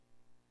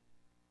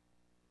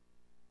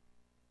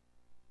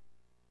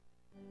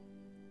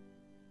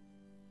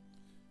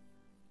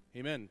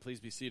Amen. Please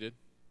be seated.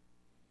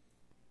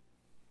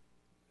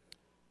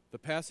 The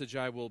passage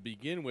I will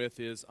begin with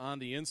is on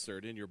the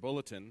insert in your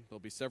bulletin.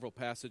 There'll be several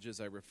passages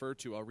I refer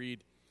to. I'll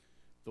read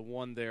the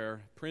one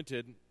there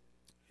printed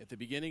at the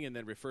beginning and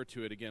then refer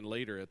to it again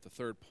later at the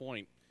third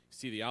point. You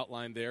see the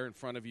outline there in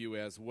front of you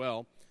as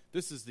well.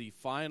 This is the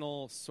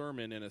final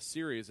sermon in a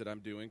series that I'm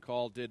doing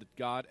called Did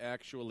God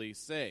Actually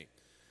Say?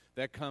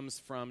 That comes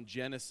from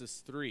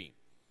Genesis 3.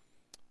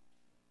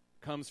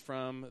 Comes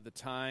from the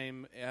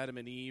time Adam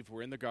and Eve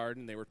were in the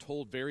garden. They were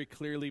told very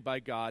clearly by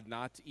God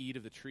not to eat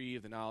of the tree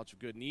of the knowledge of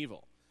good and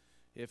evil.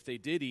 If they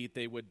did eat,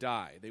 they would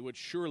die. They would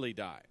surely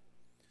die.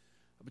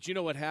 But you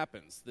know what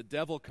happens? The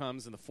devil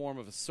comes in the form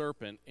of a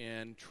serpent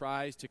and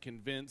tries to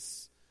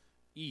convince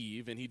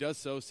Eve, and he does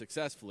so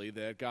successfully,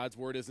 that God's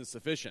word isn't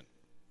sufficient.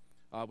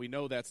 We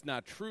know that's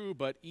not true,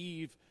 but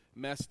Eve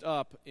messed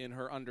up in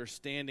her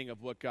understanding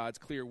of what God's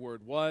clear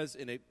word was,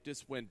 and it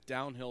just went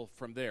downhill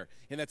from there.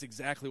 And that's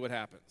exactly what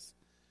happens.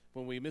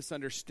 When we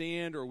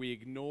misunderstand or we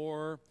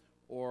ignore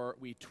or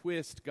we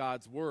twist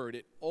God's word,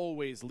 it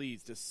always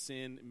leads to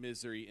sin,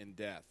 misery, and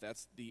death.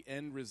 That's the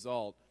end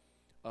result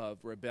of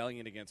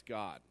rebellion against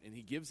God. And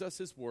he gives us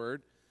his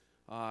word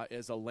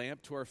as a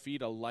lamp to our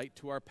feet, a light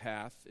to our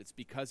path. It's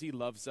because he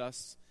loves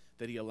us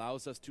that he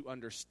allows us to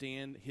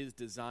understand his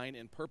design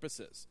and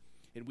purposes.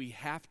 And we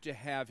have to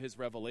have his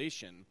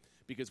revelation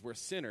because we're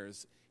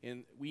sinners,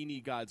 and we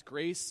need God's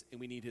grace, and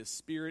we need his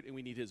spirit, and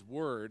we need his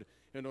word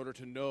in order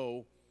to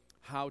know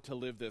how to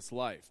live this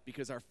life.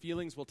 Because our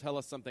feelings will tell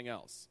us something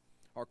else.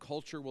 Our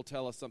culture will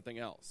tell us something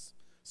else.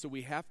 So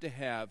we have to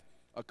have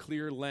a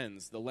clear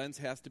lens. The lens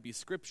has to be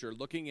Scripture,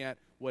 looking at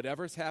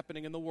whatever's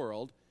happening in the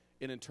world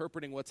and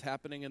interpreting what's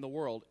happening in the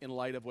world in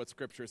light of what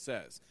Scripture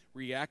says.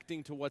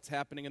 Reacting to what's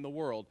happening in the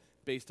world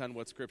based on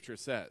what Scripture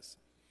says.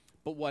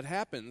 But what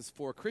happens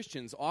for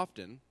Christians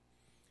often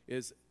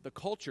is the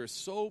culture is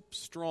so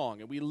strong,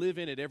 and we live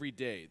in it every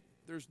day.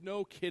 There's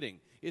no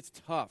kidding. It's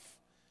tough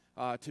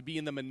to be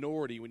in the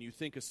minority when you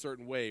think a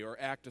certain way or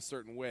act a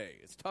certain way.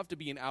 It's tough to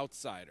be an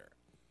outsider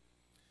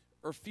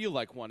or feel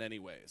like one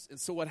anyways. And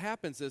so what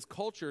happens is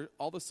culture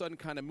all of a sudden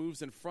kind of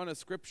moves in front of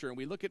Scripture, and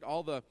we look at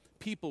all the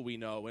people we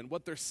know and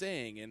what they're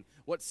saying and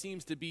what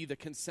seems to be the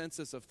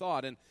consensus of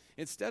thought. And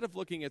instead of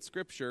looking at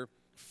Scripture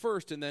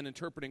first and then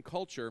interpreting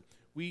culture,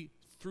 we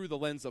through the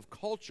lens of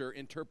culture,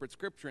 interpret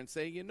Scripture and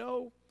say,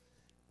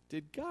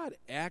 did God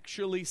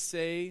actually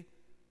say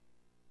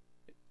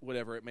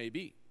whatever it may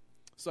be?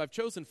 So I've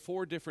chosen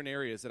 4 different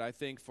areas that I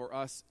think for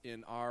us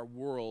in our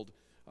world,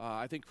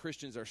 I think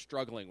Christians are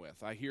struggling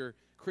with. I hear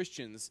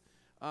Christians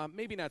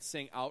maybe not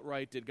saying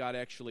outright, did God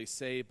actually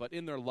say, but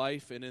in their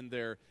life and in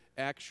their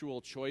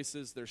actual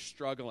choices, they're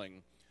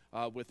struggling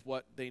with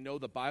what they know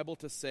the Bible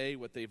to say,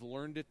 what they've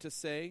learned it to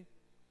say.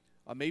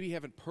 Maybe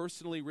haven't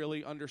personally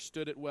really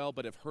understood it well,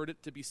 but have heard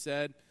it to be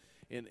said,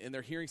 and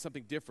they're hearing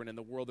something different in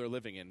the world they're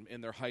living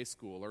in their high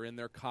school or in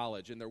their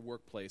college, in their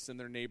workplace, in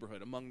their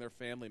neighborhood, among their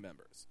family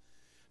members.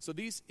 So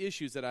these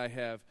issues that I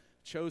have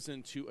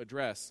chosen to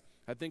address,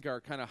 I think are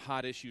kind of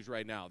hot issues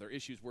right now. They're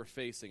issues we're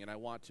facing, and I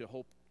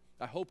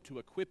hope to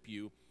equip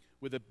you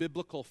with a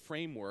biblical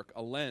framework,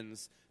 a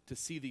lens to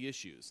see the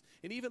issues,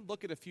 and even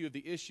look at a few of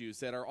the issues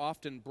that are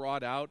often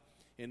brought out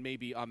and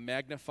maybe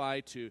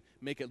magnified to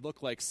make it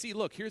look like, see,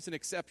 look, here's an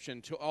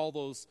exception to all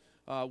those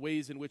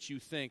ways in which you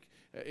think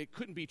it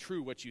couldn't be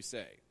true what you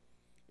say.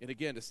 And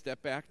again, to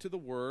step back to the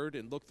Word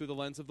and look through the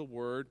lens of the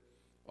Word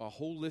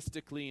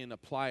holistically and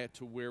apply it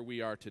to where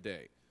we are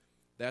today.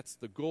 That's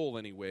the goal,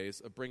 anyways,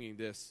 of bringing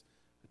this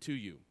to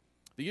you.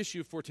 The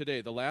issue for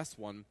today, the last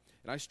one,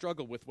 and I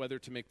struggle with whether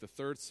to make the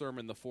third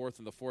sermon the fourth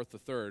and the fourth the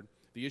third,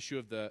 the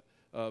issue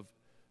of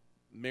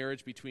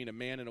marriage between a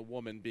man and a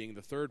woman being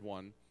the third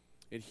one.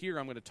 And here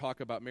I'm going to talk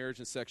about marriage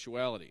and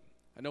sexuality.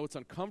 I know it's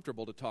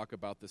uncomfortable to talk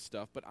about this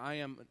stuff, but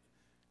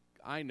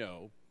I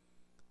know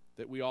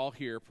that we all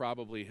here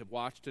probably have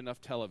watched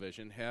enough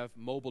television, have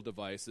mobile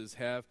devices,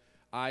 have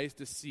eyes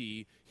to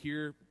see,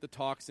 hear the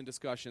talks and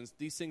discussions.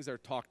 These things are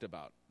talked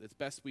about. It's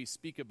best we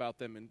speak about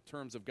them in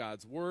terms of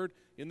God's word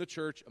in the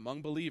church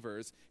among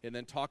believers and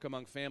then talk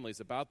among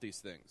families about these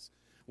things.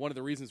 One of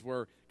the reasons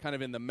we're kind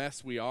of in the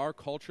mess we are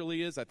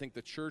culturally is I think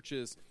the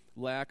church's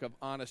lack of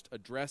honest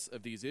address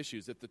of these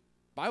issues that the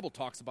Bible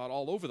talks about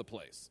all over the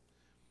place.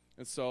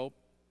 And so,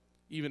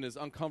 even as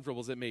uncomfortable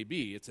as it may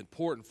be, it's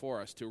important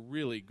for us to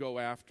really go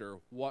after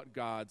what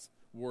God's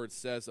word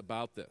says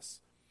about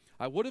this.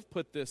 I would have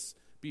put this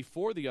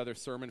before the other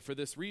sermon for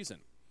this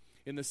reason.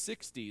 In the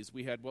 60s,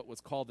 we had what was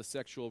called the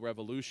sexual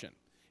revolution,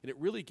 and it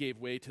really gave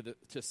way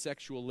to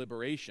sexual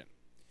liberation.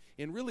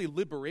 And really,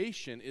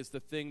 liberation is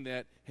the thing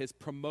that has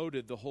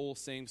promoted the whole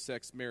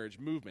same-sex marriage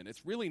movement.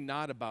 It's really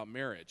not about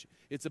marriage.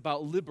 It's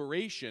about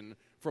liberation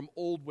from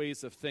old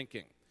ways of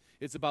thinking.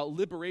 It's about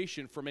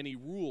liberation from any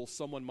rule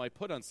someone might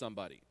put on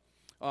somebody.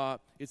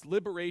 It's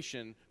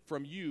liberation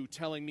from you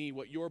telling me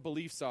what your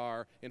beliefs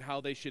are and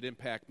how they should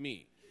impact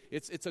me.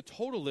 It's a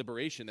total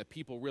liberation that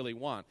people really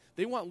want.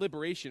 They want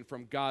liberation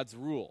from God's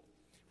rule,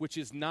 which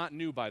is not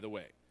new, by the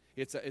way.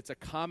 It's a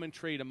common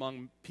trait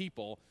among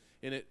people,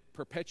 and it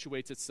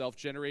perpetuates itself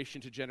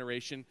generation to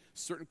generation.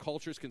 Certain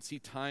cultures can see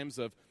times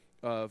of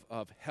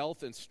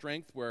health and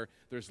strength where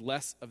there's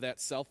less of that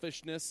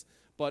selfishness.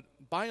 But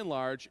by and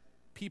large,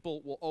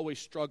 people will always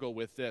struggle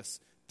with this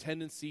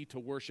tendency to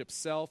worship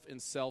self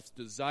and self's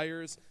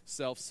desires,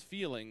 self's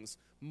feelings,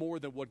 more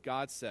than what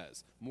God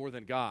says, more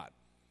than God.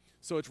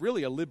 So it's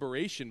really a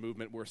liberation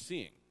movement we're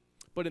seeing.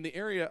 But in the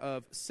area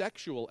of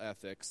sexual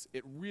ethics,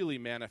 it really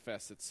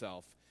manifests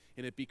itself,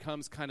 and it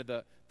becomes kind of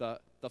the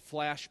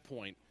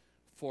flashpoint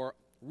for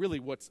really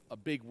what's a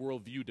big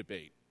worldview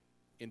debate,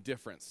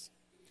 indifference.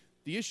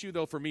 The issue,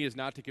 though, for me is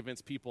not to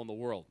convince people in the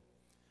world.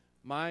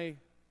 My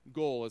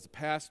goal as a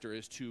pastor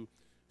is to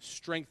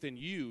strengthen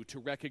you to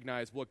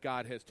recognize what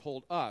God has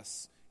told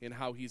us and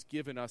how he's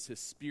given us his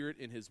Spirit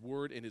and his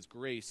word and his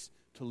grace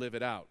to live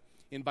it out.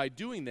 And by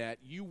doing that,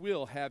 you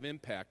will have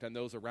impact on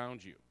those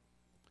around you.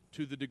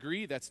 To the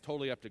degree, that's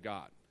totally up to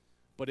God.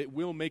 But it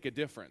will make a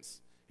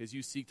difference as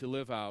you seek to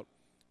live out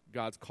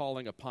God's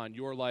calling upon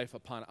your life,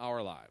 upon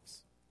our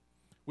lives.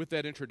 With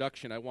that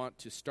introduction, I want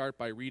to start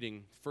by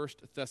reading 1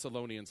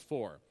 Thessalonians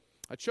 4.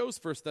 I chose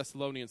 1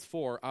 Thessalonians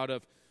 4 out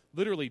of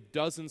literally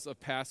dozens of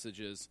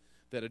passages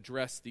that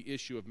address the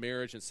issue of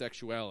marriage and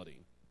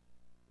sexuality.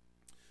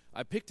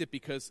 I picked it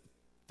because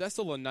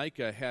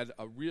Thessalonica had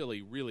a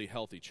really, really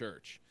healthy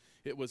church.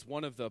 It was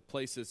one of the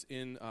places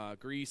in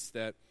Greece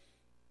that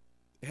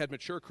had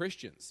mature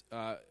Christians.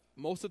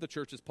 Most of the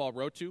churches Paul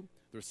wrote to,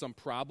 there's some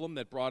problem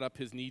that brought up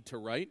his need to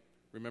write.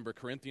 Remember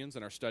Corinthians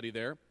and our study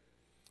there.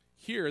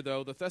 Here,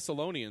 though, the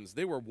Thessalonians,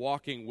 they were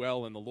walking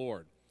well in the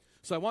Lord.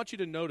 So I want you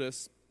to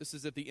notice, this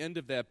is at the end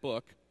of that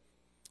book,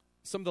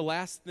 some of the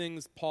last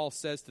things Paul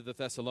says to the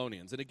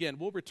Thessalonians. And again,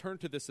 we'll return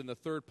to this in the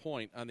third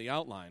point on the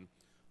outline.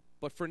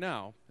 But for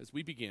now, as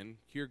we begin,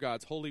 hear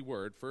God's holy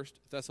word, 1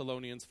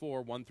 Thessalonians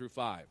 4, 1 through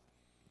 5.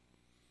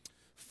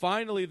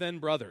 Finally then,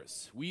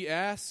 brothers, we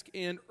ask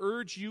and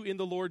urge you in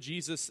the Lord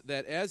Jesus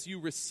that as you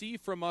receive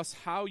from us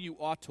how you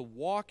ought to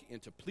walk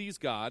and to please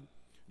God,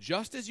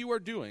 just as you are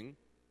doing,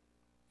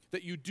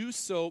 that you do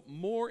so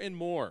more and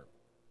more.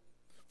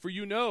 For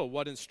you know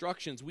what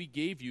instructions we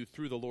gave you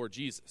through the Lord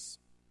Jesus.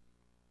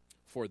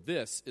 For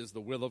this is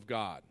the will of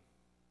God,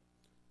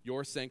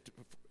 your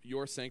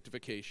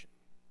sanctification,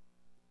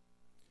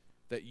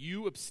 that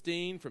you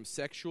abstain from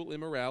sexual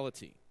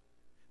immorality,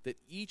 that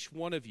each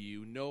one of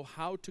you know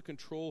how to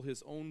control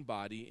his own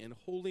body in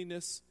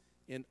holiness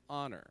and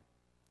honor,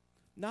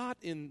 not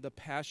in the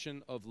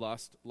passion of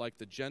lust like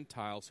the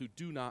Gentiles who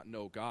do not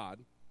know God.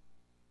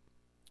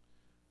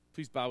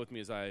 Please bow with me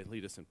as I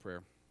lead us in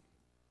prayer.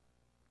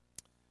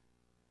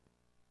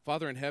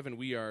 Father in heaven,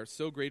 we are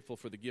so grateful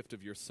for the gift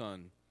of your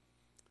Son.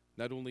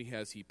 Not only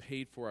has he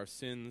paid for our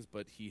sins,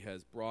 but he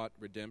has brought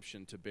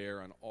redemption to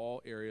bear on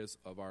all areas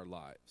of our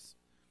lives.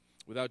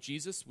 Without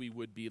Jesus, we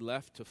would be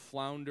left to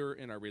flounder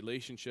in our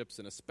relationships,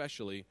 and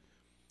especially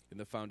in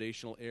the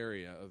foundational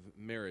area of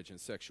marriage and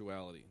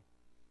sexuality.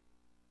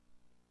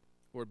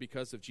 Lord,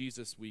 because of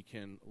Jesus, we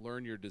can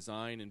learn your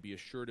design and be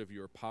assured of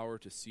your power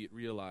to see it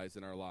realized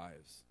in our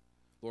lives.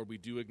 Lord, we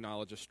do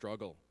acknowledge a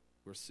struggle.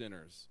 We're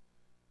sinners.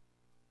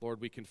 Lord,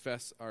 we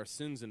confess our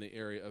sins in the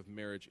area of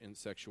marriage and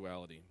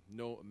sexuality,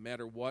 no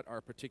matter what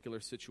our particular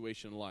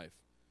situation in life.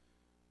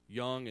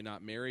 Young and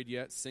not married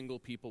yet, single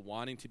people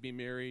wanting to be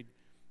married,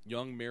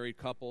 young married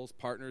couples,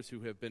 partners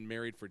who have been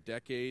married for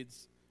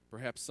decades,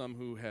 perhaps some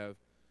who have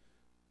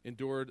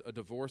endured a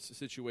divorce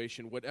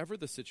situation. Whatever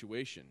the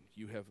situation,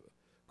 you have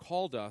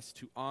called us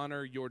to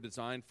honor your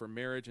design for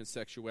marriage and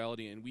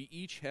sexuality, and we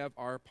each have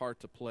our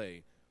part to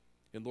play.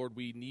 And Lord,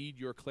 we need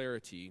your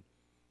clarity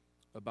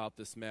about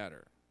this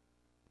matter.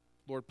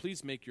 Lord,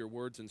 please make your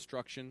word's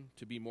instruction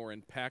to be more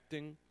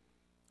impacting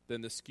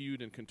than the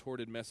skewed and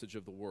contorted message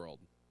of the world.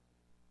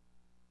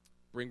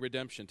 Bring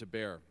redemption to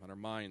bear on our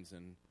minds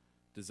and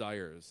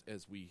desires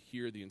as we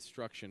hear the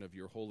instruction of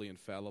your holy,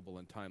 infallible,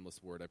 and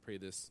timeless word. I pray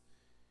this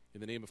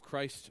in the name of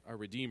Christ, our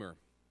Redeemer.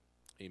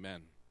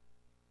 Amen.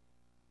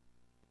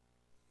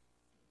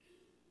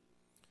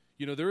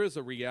 You know, there is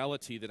a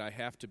reality that I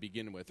have to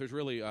begin with. There's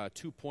really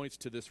 2 points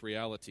to this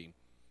reality.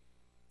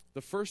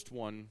 The first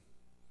one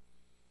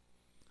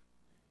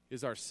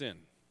is our sin.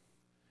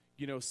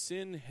 You know,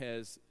 sin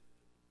has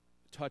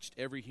touched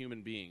every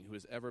human being who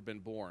has ever been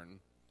born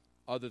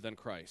other than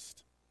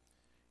Christ.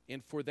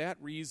 And for that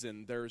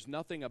reason, there's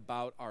nothing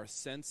about our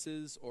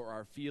senses or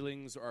our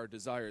feelings or our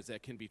desires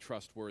that can be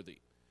trustworthy.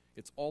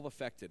 It's all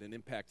affected and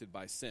impacted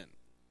by sin.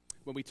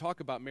 When we talk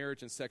about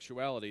marriage and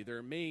sexuality,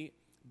 there may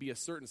be a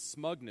certain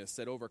smugness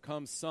that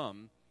overcomes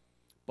some,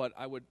 but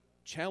I would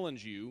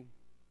challenge you,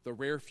 the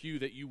rare few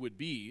that you would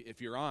be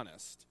if you're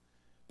honest,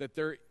 that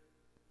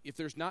if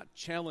there's not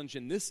challenge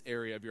in this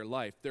area of your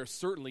life, there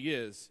certainly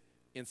is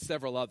in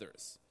several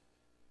others.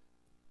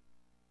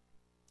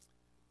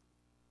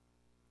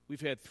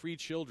 We've had 3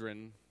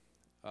 children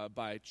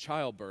by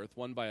childbirth,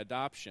 1 by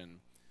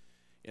adoption.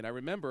 And I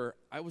remember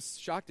I was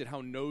shocked at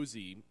how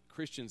nosy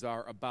Christians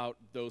are about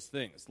those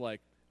things. Like,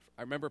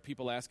 I remember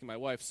people asking my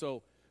wife,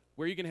 so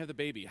Where are you going to have the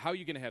baby? How are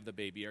you going to have the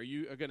baby? Are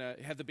you going to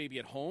have the baby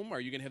at home?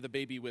 Are you going to have the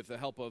baby with the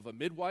help of a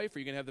midwife? Are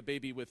you going to have the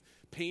baby with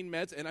pain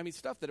meds? And I mean,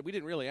 stuff that we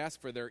didn't really ask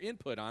for their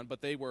input on,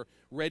 but they were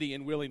ready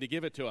and willing to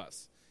give it to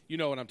us. You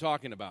know what I'm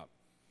talking about.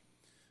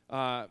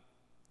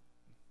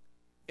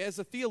 As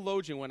a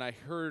theologian, when I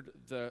heard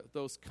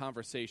those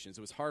conversations,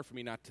 it was hard for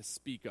me not to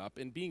speak up.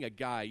 And being a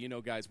guy, you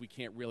know, guys,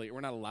 we're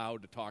not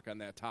allowed to talk on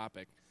that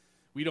topic.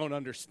 We don't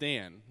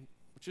understand,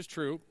 which is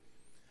true.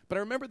 But I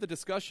remember the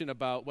discussion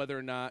about whether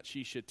or not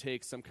she should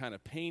take some kind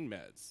of pain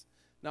meds.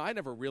 Now, I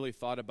never really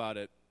thought about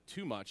it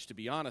too much, to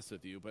be honest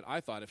with you, but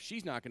I thought if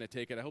she's not going to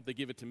take it, I hope they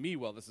give it to me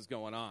while this is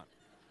going on.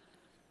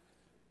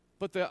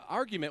 But the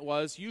argument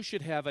was you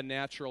should have a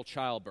natural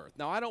childbirth.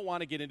 Now, I don't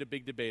want to get into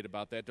big debate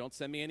about that. Don't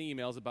send me any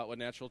emails about what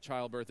natural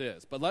childbirth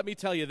is. But let me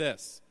tell you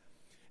this.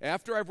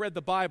 After I've read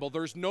the Bible,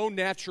 there's no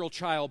natural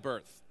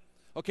childbirth.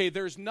 Okay,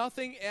 there's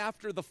nothing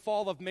after the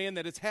fall of man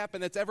that has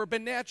happened that's ever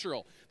been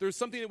natural. There's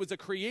something that was a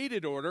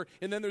created order,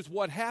 and then there's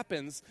what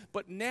happens.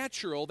 But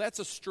natural, that's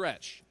a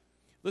stretch.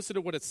 Listen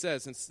to what it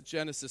says in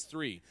Genesis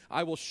 3.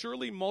 I will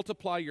surely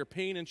multiply your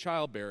pain in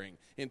childbearing.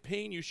 In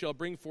pain you shall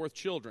bring forth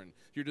children.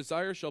 Your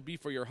desire shall be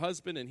for your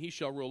husband, and he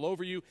shall rule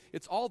over you.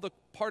 It's all the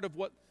part of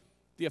what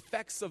the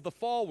effects of the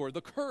fall were,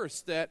 the curse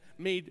that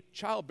made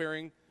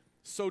childbearing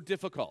so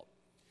difficult.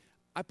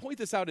 I point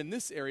this out in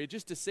this area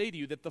just to say to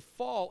you that the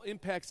fall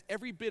impacts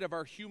every bit of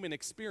our human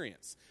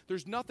experience.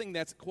 There's nothing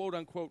that's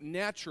quote-unquote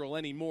natural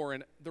anymore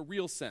in the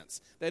real sense.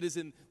 That is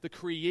in the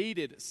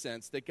created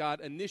sense that God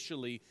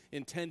initially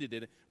intended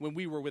it when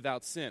we were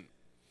without sin.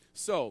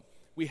 So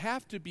we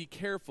have to be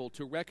careful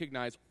to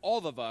recognize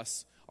all of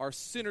us are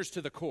sinners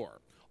to the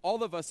core.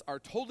 All of us are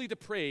totally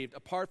depraved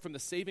apart from the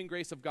saving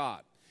grace of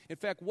God. In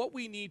fact, what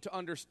we need to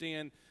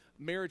understand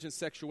marriage and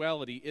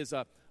sexuality is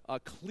a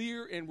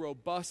clear and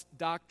robust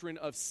doctrine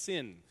of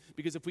sin.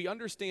 Because if we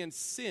understand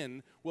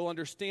sin, we'll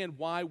understand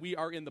why we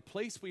are in the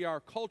place we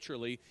are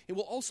culturally, and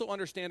we'll also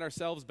understand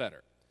ourselves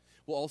better.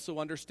 We'll also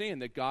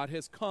understand that God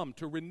has come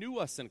to renew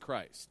us in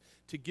Christ,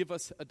 to give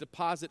us a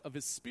deposit of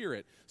His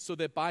Spirit, so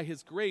that by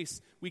His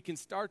grace we can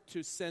start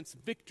to sense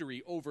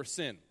victory over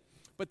sin.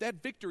 But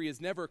that victory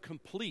is never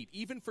complete,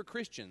 even for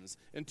Christians,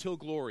 until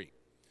glory.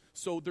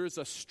 So there's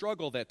a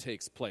struggle that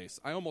takes place.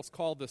 I almost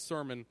called this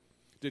sermon,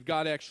 did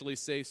God actually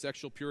say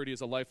sexual purity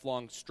is a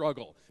lifelong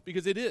struggle?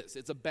 Because it is.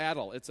 It's a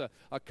battle. It's a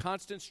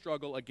constant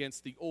struggle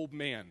against the old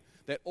man,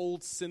 that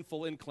old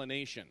sinful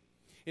inclination.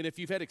 And if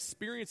you've had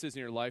experiences in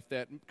your life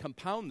that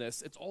compound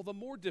this, it's all the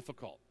more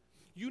difficult.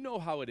 You know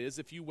how it is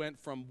if you went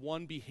from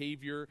one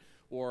behavior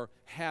or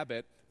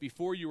habit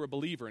before you were a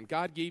believer, and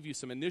God gave you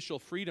some initial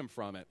freedom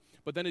from it.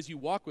 But then as you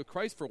walk with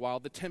Christ for a while,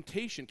 the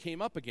temptation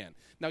came up again.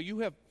 Now you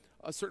have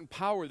a certain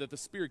power that the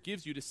Spirit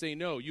gives you to say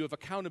no. You have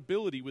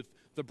accountability with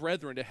the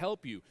brethren to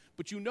help you,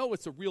 but you know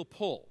it's a real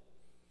pull.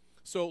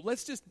 So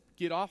let's just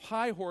get off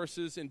high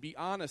horses and be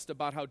honest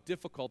about how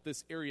difficult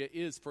this area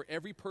is for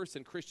every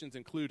person, Christians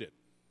included.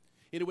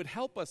 And it would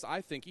help us,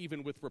 I think,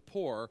 even with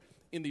rapport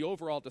in the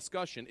overall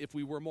discussion if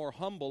we were more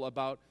humble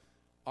about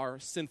our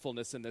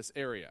sinfulness in this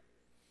area.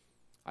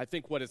 I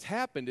think what has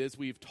happened is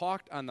we've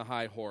talked on the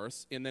high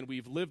horse, and then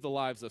we've lived the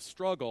lives of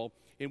struggle,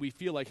 and we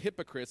feel like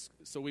hypocrites,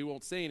 so we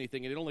won't say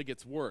anything, and it only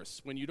gets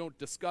worse. When you don't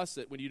discuss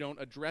it, when you don't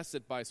address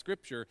it by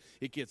Scripture,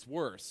 it gets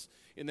worse.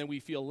 And then we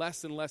feel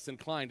less and less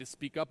inclined to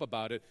speak up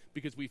about it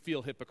because we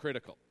feel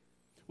hypocritical.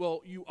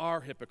 Well, you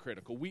are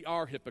hypocritical. We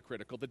are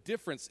hypocritical. The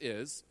difference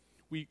is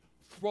we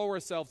throw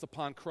ourselves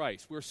upon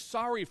Christ. We're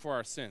sorry for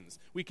our sins.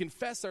 We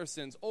confess our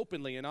sins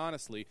openly and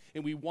honestly,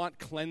 and we want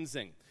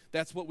cleansing.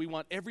 That's what we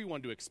want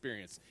everyone to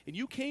experience. And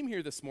you came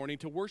here this morning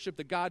to worship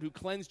the God who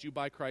cleansed you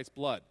by Christ's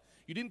blood.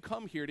 You didn't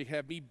come here to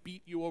have me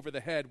beat you over the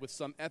head with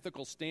some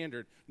ethical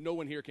standard no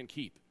one here can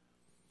keep.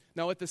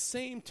 Now, at the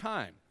same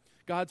time,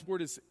 God's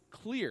word is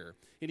clear,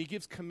 and He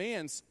gives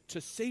commands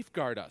to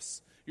safeguard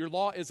us. Your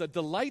law is a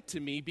delight to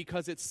me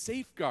because it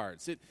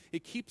safeguards.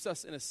 It keeps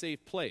us in a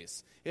safe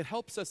place. It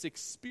helps us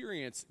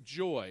experience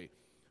joy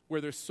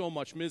where there's so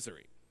much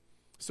misery.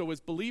 So as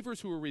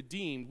believers who are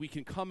redeemed, we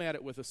can come at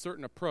it with a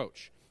certain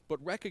approach,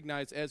 but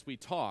recognize as we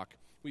talk,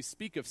 we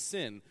speak of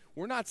sin,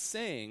 we're not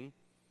saying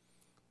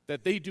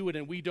that they do it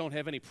and we don't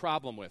have any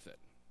problem with it.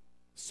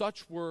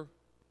 Such were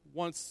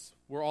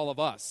all of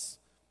us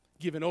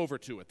given over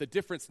to it. The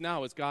difference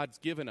now is God's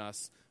given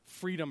us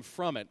freedom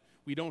from it.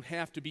 We don't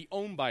have to be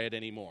owned by it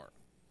anymore.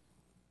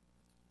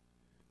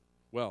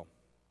 Well,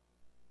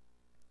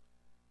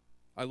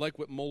 I like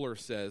what Mohler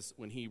says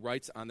when he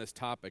writes on this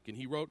topic, and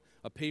he wrote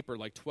a paper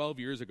like 12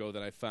 years ago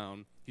that I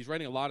found. He's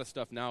writing a lot of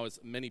stuff now, as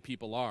many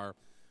people are,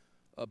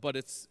 but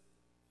it's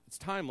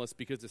timeless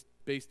because it's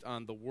based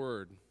on the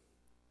Word.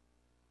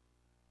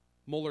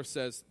 Mohler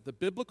says, the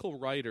biblical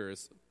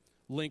writers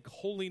link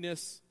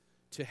holiness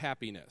to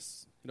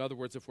happiness. In other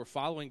words, if we're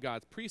following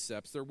God's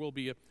precepts, there will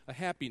be a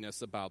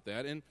happiness about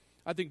that, and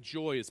I think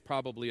joy is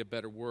probably a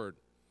better word.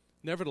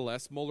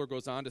 Nevertheless, Mohler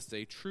goes on to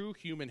say, true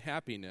human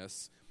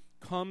happiness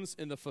comes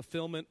in the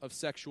fulfillment of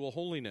sexual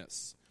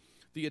holiness.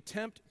 The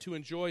attempt to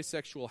enjoy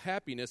sexual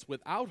happiness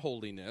without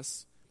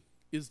holiness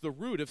is the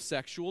root of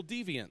sexual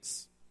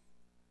deviance.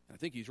 I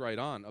think he's right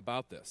on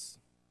about this.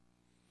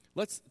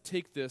 Let's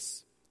take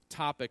this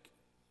topic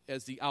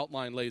as the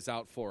outline lays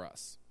out for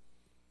us.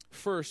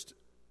 First,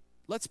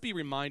 let's be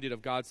reminded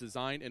of God's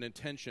design and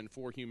intention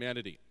for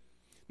humanity.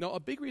 Now, a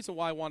big reason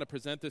why I want to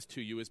present this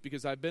to you is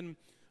because I've been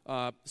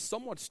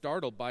somewhat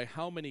startled by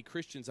how many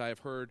Christians I have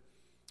heard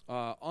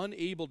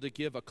unable to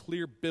give a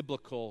clear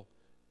biblical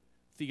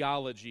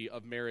theology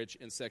of marriage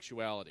and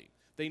sexuality.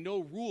 They know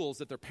rules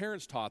that their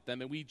parents taught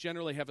them, and we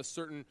generally have a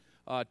certain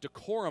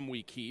decorum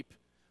we keep,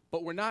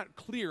 but we're not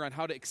clear on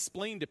how to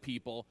explain to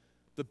people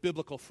the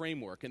biblical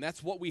framework. And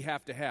that's what we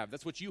have to have.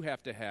 That's what you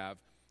have to have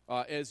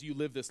as you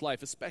live this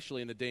life,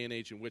 especially in the day and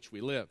age in which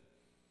we live.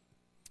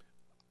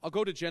 I'll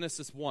go to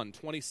Genesis 1,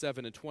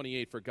 27 and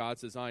 28 for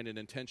God's design and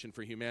intention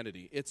for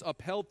humanity. It's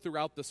upheld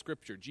throughout the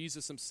Scripture.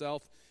 Jesus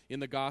himself in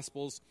the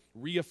Gospels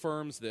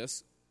reaffirms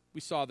this. We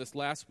saw this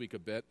last week a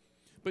bit.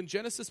 But in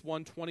Genesis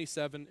 1,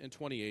 27 and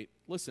 28,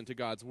 listen to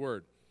God's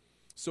word.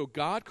 So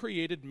God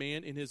created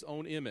man in his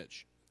own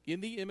image.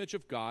 In the image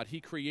of God,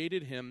 he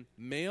created him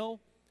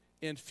male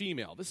and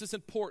female. This is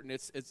important.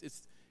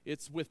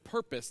 It's with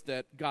purpose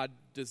that God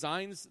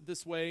designs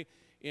this way,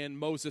 and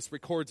Moses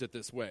records it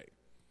this way.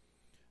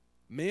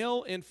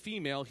 Male and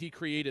female, he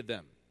created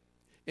them.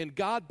 And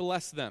God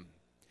blessed them.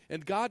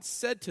 And God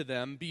said to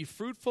them, be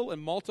fruitful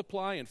and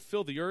multiply and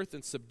fill the earth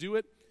and subdue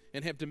it,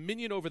 and have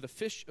dominion over the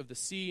fish of the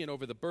sea and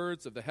over the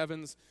birds of the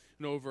heavens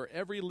and over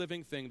every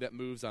living thing that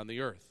moves on the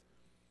earth.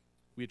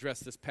 We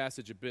addressed this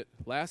passage a bit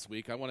last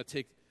week. I want to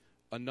take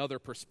another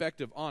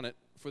perspective on it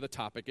for the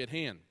topic at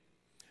hand.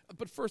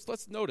 But first,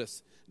 let's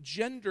notice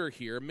gender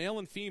here, male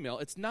and female,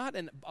 it's not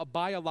a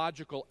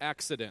biological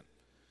accident.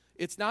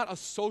 It's not a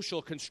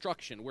social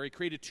construction where he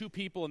created two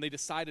people and they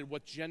decided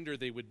what gender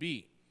they would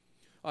be.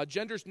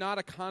 Gender's not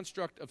a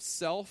construct of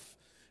self.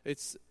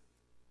 It's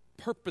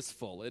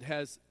purposeful. It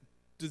has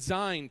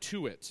design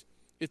to it.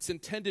 It's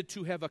intended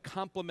to have a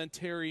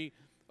complementary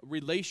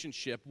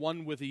relationship,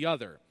 one with the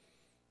other.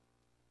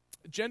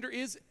 Gender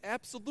is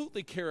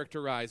absolutely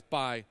characterized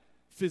by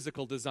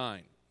physical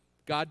design.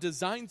 God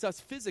designs us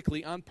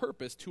physically on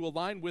purpose to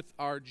align with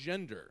our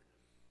gender.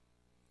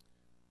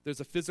 There's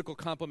a physical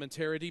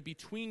complementarity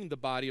between the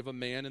body of a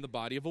man and the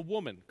body of a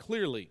woman,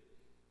 clearly.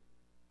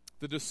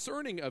 The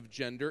discerning of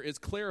gender is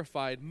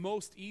clarified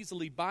most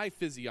easily by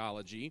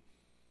physiology.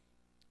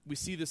 We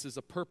see this as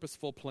a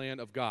purposeful plan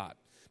of God.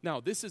 Now,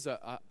 this is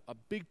a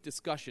big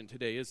discussion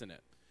today, isn't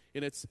it?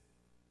 And it's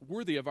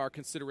worthy of our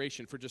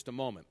consideration for just a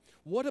moment.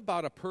 What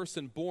about a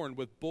person born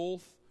with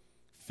both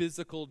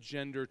physical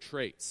gender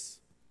traits?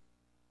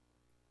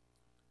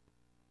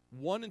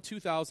 1 in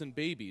 2,000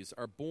 babies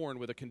are born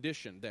with a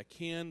condition that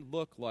can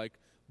look like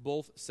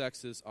both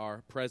sexes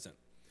are present.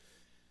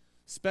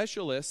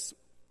 Specialists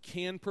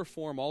can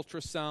perform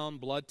ultrasound,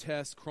 blood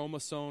tests,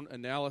 chromosome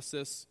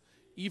analysis,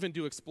 even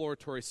do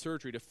exploratory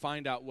surgery to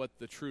find out what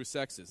the true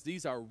sex is.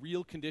 These are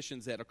real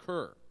conditions that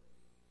occur.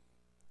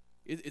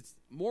 It's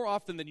more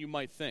often than you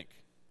might think.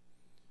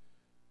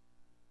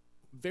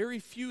 Very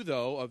few,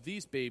 though, of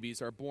these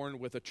babies are born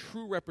with a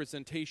true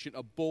representation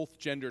of both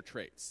gender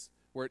traits,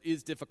 where it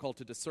is difficult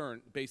to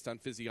discern based on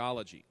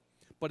physiology.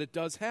 But it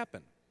does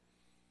happen.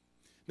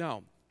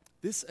 Now,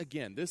 this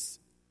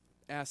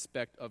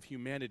aspect of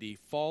humanity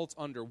falls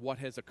under what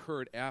has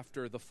occurred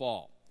after the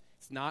fall.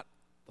 It's not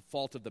the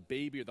fault of the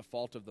baby or the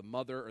fault of the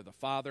mother or the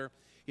father.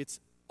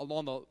 It's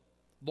along the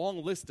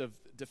long list of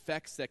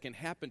defects that can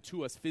happen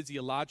to us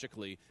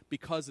physiologically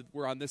because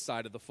we're on this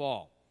side of the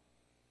fall.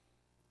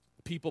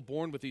 People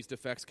born with these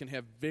defects can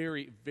have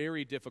very,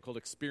 very difficult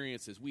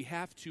experiences. We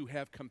have to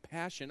have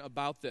compassion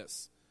about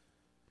this.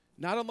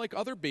 Not unlike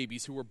other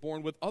babies who were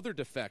born with other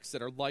defects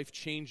that are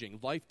life-changing,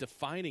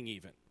 life-defining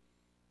even.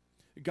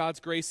 God's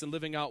grace in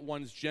living out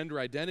one's gender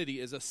identity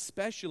is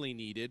especially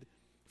needed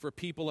for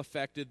people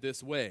affected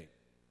this way.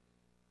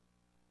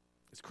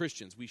 As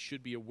Christians, we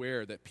should be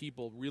aware that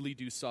people really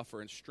do suffer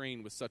and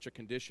strain with such a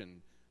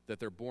condition that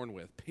they're born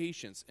with.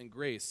 Patience and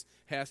grace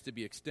has to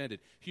be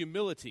extended.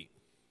 Humility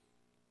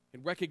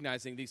in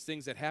recognizing these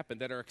things that happen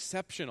that are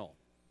exceptional.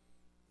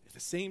 At the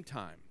same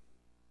time,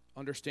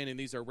 understanding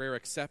these are rare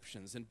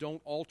exceptions and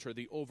don't alter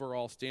the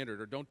overall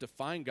standard or don't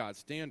define God's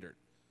standard.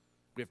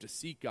 We have to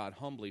seek God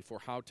humbly for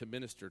how to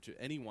minister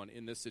to anyone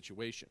in this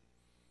situation.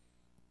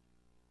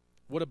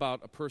 What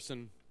about a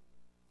person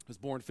who's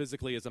born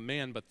physically as a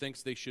man but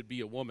thinks they should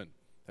be a woman?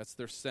 That's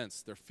their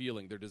sense, their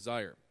feeling, their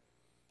desire.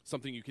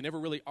 Something you can never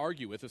really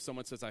argue with if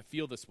someone says, I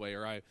feel this way,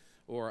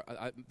 or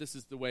this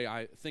is the way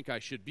I think I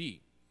should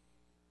be.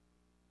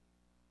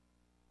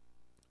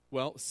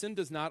 Well, sin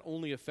does not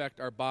only affect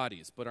our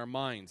bodies, but our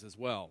minds as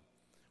well.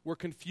 We're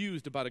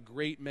confused about a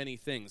great many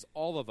things,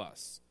 all of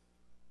us.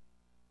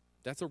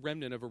 That's a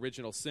remnant of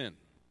original sin.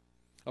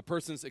 A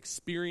person's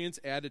experience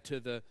added to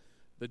the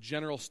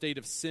general state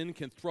of sin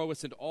can throw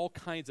us into all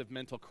kinds of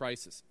mental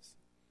crises.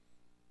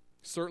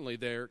 Certainly,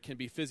 there can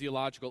be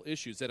physiological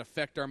issues that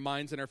affect our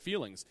minds and our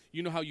feelings.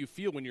 You know how you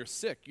feel when you're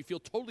sick. You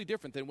feel totally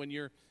different than when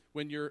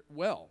you're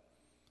well.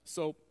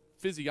 So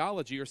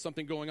physiology or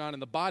something going on in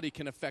the body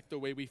can affect the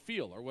way we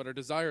feel or what our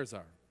desires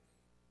are.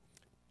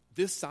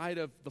 This side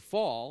of the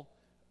fall,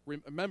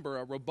 remember,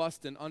 a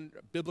robust and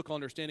biblical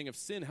understanding of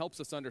sin helps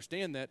us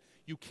understand that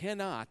you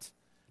cannot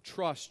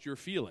trust your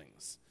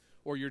feelings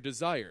or your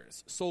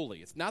desires solely.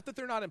 It's not that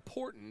they're not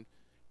important,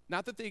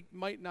 not that they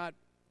might not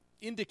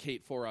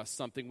indicate for us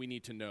something we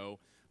need to know,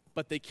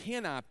 but they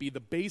cannot be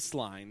the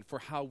baseline for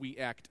how we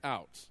act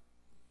out.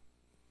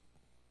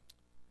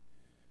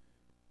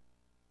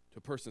 To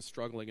a person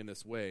struggling in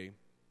this way,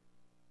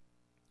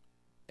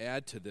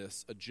 add to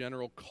this a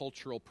general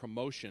cultural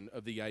promotion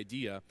of the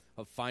idea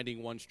of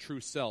finding one's true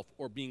self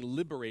or being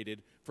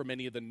liberated from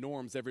any of the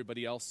norms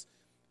everybody else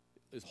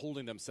is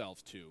holding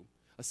themselves to.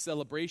 A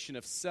celebration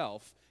of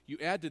self. You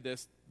add to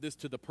this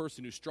to the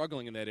person who's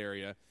struggling in that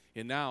area,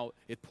 and now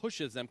it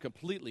pushes them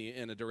completely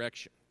in a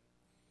direction.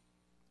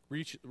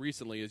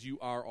 Recently, as you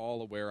are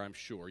all aware, I'm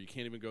sure, you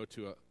can't even go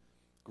to a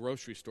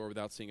grocery store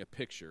without seeing a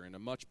picture. In a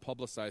much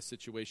publicized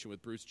situation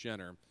with Bruce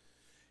Jenner,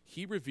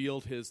 he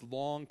revealed his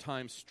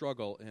long-time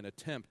struggle and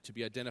attempt to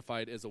be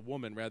identified as a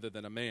woman rather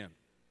than a man.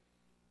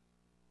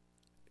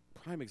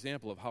 Prime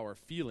example of how our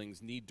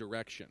feelings need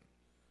direction.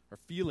 Our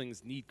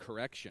feelings need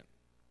correction.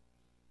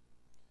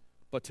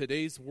 But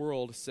today's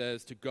world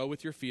says to go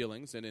with your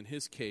feelings, and in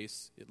his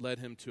case, it led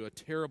him to a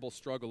terrible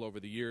struggle over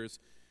the years,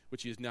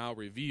 which he has now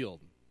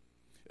revealed.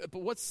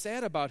 But what's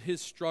sad about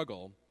his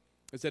struggle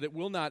is that it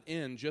will not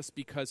end just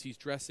because he's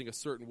dressing a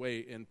certain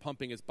way and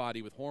pumping his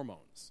body with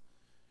hormones.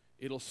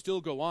 It'll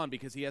still go on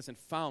because he hasn't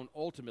found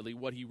ultimately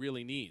what he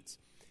really needs.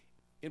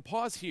 And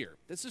pause here.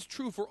 This is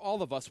true for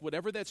all of us,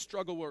 whatever that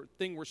struggle or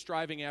thing we're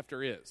striving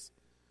after is.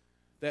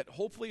 That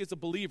hopefully as a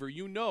believer,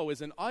 you know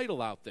is an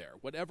idol out there,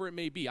 whatever it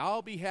may be.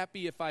 I'll be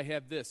happy if I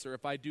have this, or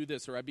if I do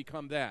this, or I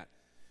become that.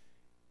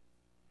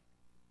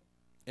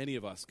 Any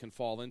of us can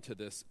fall into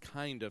this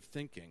kind of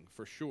thinking,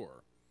 for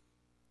sure.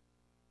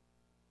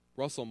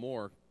 Russell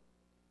Moore,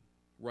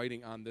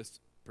 writing on this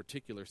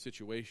particular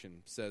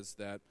situation, says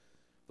that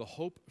the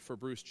hope for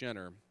Bruce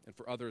Jenner and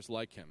for others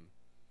like him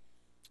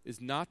is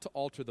not to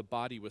alter the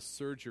body with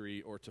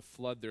surgery or to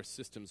flood their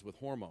systems with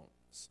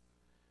hormones.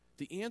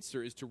 The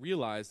answer is to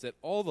realize that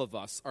all of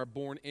us are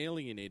born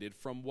alienated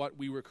from what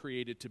we were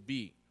created to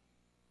be.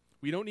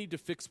 We don't need to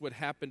fix what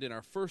happened in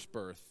our first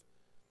birth.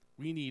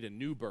 We need a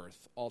new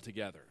birth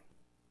altogether.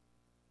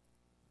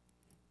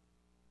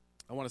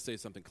 I want to say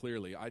something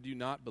clearly. I do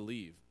not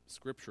believe,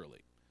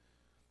 scripturally,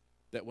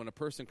 that when a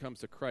person comes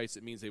to Christ,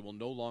 it means they will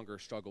no longer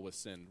struggle with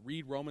sin.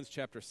 Read Romans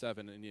chapter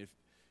 7, and if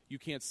you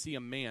can't see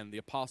a man, the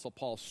Apostle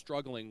Paul,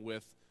 struggling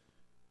with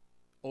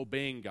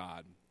obeying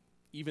God,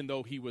 even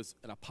though he was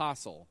an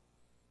apostle,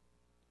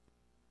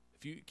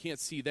 if you can't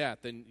see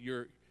that, then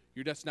you're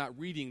just not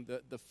reading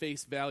the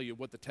face value of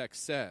what the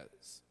text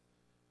says.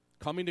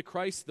 Coming to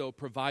Christ, though,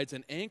 provides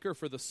an anchor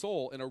for the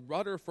soul and a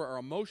rudder for our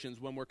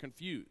emotions when we're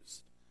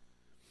confused.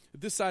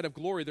 This side of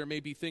glory, there may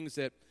be things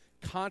that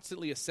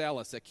constantly assail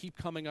us, that keep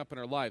coming up in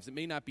our lives. It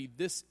may not be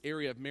this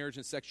area of marriage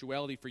and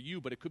sexuality for you,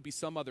 but it could be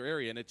some other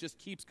area, and it just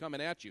keeps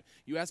coming at you.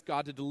 You ask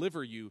God to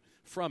deliver you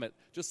from it,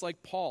 just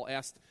like Paul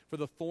asked for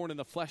the thorn in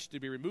the flesh to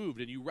be removed,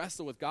 and you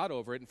wrestle with God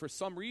over it, and for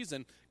some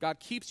reason, God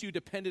keeps you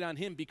dependent on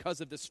him because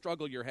of the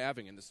struggle you're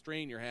having and the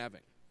strain you're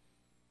having.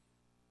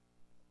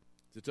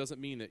 It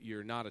doesn't mean that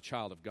you're not a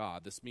child of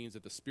God. This means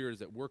that the Spirit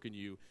is at work in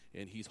you,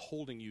 and he's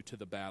holding you to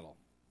the battle.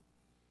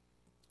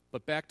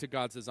 But back to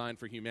God's design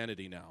for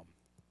humanity now.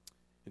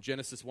 In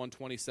Genesis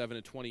 1:27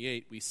 and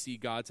 28, we see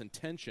God's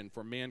intention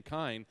for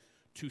mankind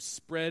to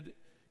spread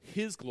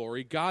his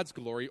glory, God's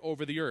glory,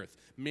 over the earth.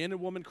 Man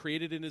and woman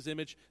created in his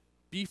image,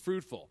 be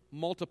fruitful,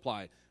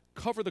 multiply,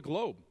 cover the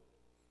globe.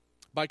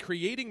 By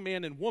creating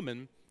man and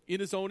woman in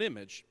his own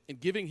image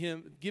and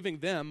giving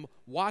them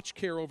watch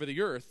care over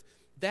the earth,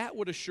 that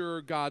would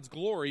assure God's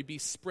glory be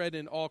spread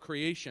in all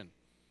creation.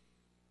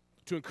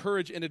 To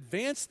encourage and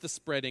advance the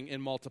spreading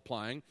and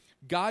multiplying,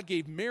 God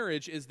gave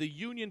marriage as the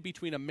union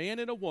between a man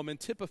and a woman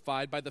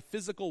typified by the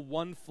physical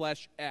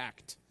one-flesh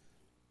act.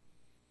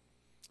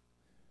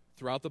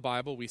 Throughout the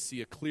Bible, we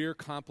see a clear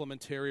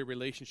complementary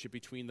relationship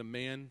between a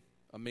man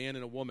and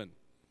a woman.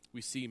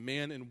 We see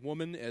man and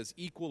woman as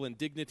equal in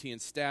dignity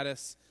and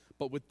status,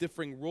 but with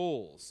differing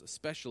roles,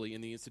 especially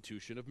in the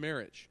institution of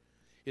marriage.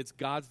 It's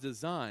God's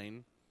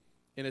design,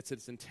 and it's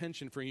its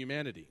intention for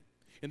humanity.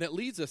 And that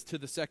leads us to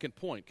the second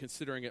point,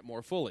 considering it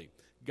more fully.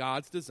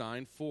 God's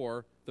design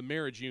for the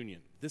marriage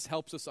union. This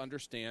helps us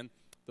understand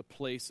the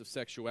place of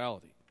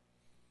sexuality.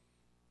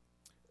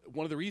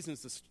 One of the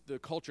reasons the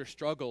culture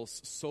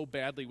struggles so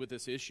badly with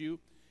this issue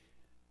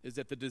is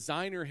that the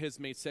designer has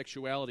made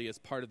sexuality as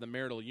part of the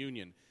marital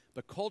union.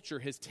 The culture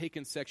has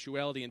taken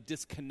sexuality and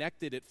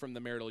disconnected it from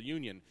the marital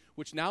union,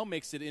 which now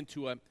makes it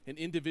into an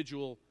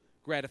individual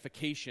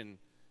gratification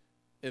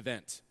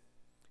event.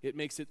 It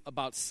makes it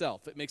about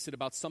self. It makes it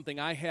about something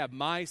I have,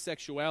 my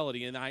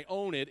sexuality, and I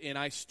own it, and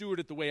I steward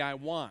it the way I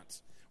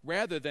want,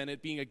 rather than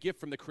it being a gift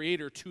from the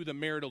Creator to the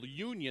marital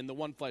union, the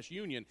one-flesh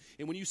union.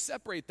 And when you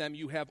separate them,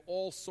 you have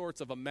all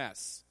sorts of a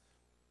mess.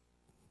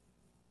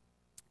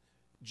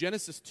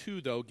 Genesis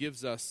 2, though,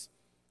 gives us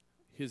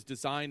his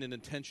design and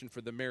intention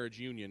for the marriage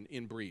union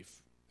in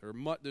brief.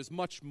 There's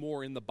much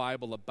more in the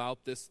Bible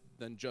about this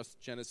than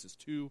just Genesis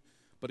 2,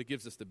 but it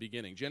gives us the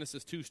beginning.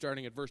 Genesis 2,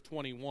 starting at verse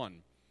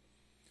 21.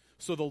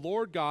 So the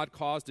Lord God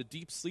caused a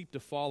deep sleep to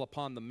fall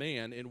upon the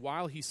man, and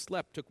while he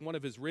slept, took one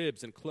of his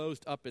ribs and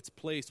closed up its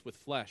place with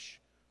flesh.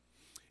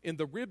 And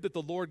the rib that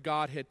the Lord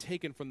God had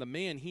taken from the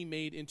man he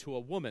made into a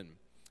woman,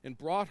 and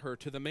brought her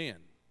to the man.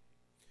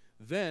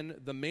 Then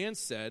the man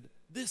said,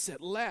 "This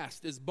at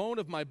last is bone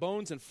of my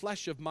bones and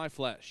flesh of my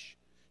flesh.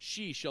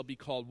 She shall be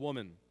called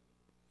woman,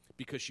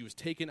 because she was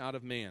taken out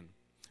of man.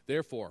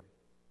 Therefore,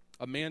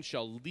 a man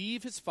shall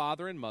leave his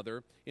father and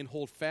mother, and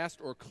hold fast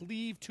or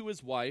cleave to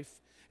his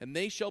wife, and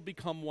they shall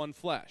become one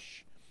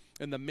flesh.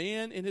 And the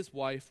man and his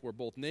wife were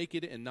both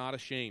naked and not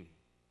ashamed."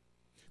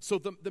 So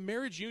the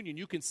marriage union,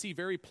 you can see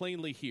very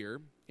plainly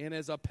here, and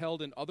as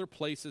upheld in other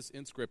places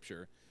in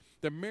Scripture,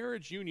 the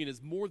marriage union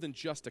is more than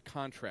just a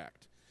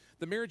contract.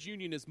 The marriage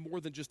union is more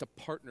than just a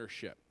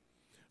partnership.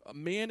 A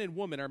man and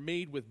woman are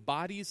made with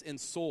bodies and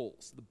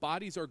souls. The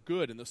bodies are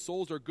good and the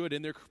souls are good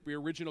in their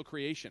original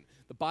creation.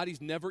 The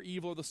body's never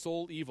evil, the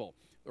soul evil.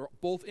 They're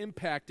both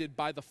impacted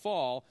by the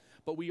fall,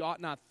 but we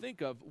ought not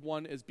think of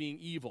one as being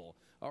evil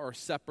or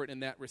separate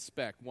in that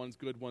respect. One's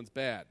good, one's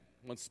bad.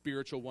 One's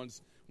spiritual,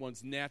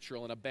 one's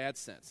natural in a bad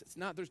sense. It's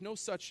not. There's no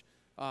such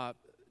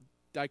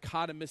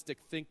dichotomistic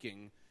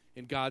thinking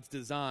in God's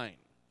design.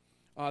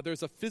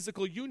 There's a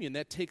physical union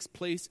that takes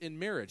place in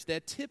marriage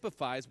that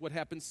typifies what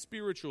happens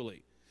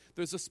spiritually.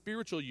 There's a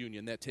spiritual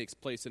union that takes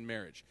place in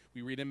marriage.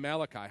 We read in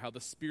Malachi how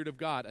the Spirit of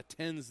God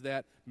attends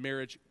that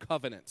marriage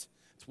covenant.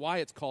 It's why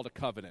it's called a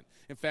covenant.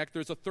 In fact,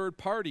 there's a third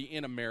party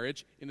in a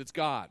marriage, and it's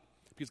God.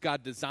 Because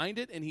God designed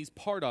it, and he's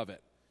part of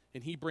it.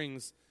 And he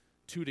brings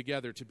two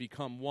together to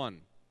become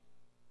one.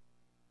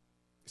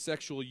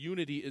 Sexual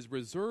unity is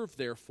reserved,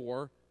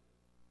 therefore,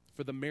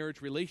 for the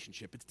marriage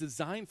relationship. It's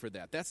designed for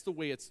that. That's the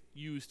way it's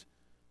used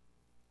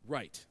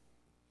right.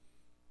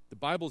 The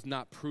Bible's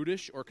not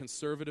prudish or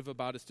conservative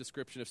about its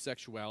description of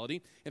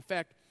sexuality. In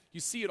fact, you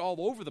see it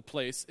all over the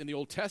place in the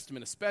Old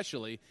Testament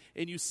especially,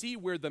 and you see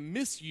where the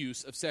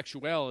misuse of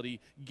sexuality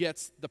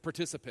gets the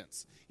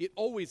participants. It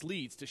always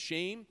leads to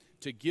shame,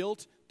 to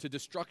guilt, to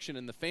destruction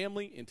in the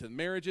family, into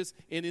marriages,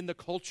 and in the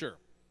culture.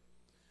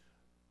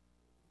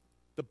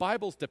 The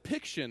Bible's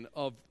depiction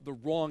of the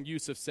wrong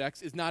use of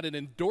sex is not an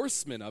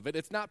endorsement of it.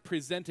 It's not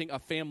presenting a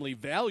family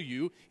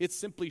value. It's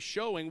simply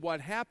showing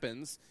what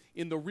happens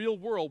in the real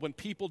world when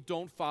people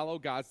don't follow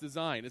God's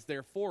design. It's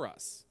there for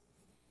us.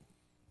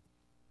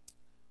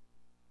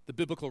 The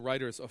biblical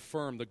writers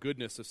affirm the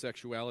goodness of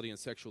sexuality and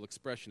sexual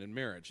expression in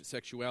marriage.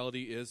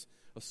 Sexuality is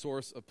a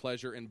source of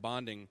pleasure and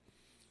bonding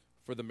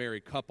for the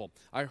married couple.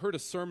 I heard a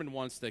sermon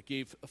once that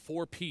gave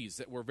 4 P's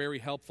that were very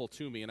helpful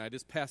to me, and I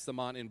just passed them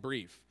on in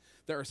brief.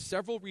 There are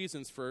several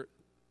reasons for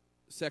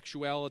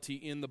sexuality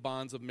in the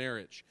bonds of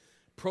marriage.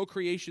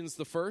 Procreation's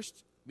the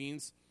first,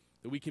 means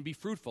that we can be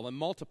fruitful and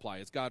multiply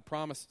as God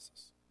promises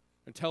us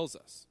and tells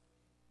us.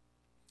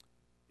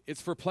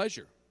 It's for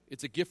pleasure.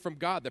 It's a gift from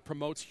God that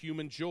promotes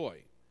human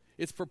joy.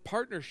 It's for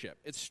partnership.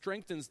 It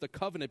strengthens the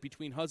covenant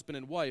between husband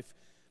and wife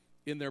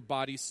in their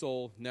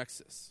body-soul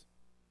nexus.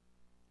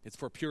 It's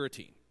for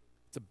purity.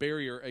 It's a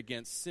barrier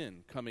against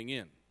sin coming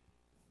in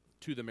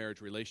to the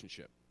marriage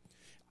relationship.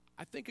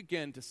 I think,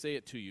 again, to say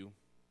it to you,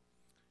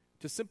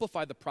 to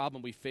simplify the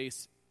problem we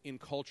face in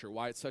culture,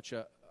 why it's such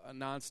a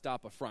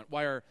nonstop affront,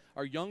 why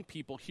our young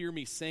people hear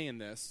me saying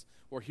this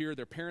or hear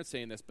their parents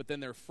saying this, but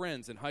then their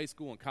friends in high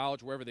school and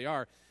college, wherever they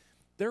are,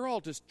 they're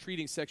all just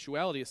treating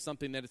sexuality as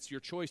something that it's your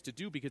choice to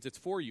do because it's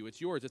for you,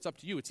 it's yours, it's up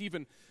to you.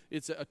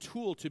 It's a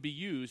tool to be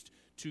used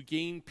to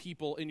gain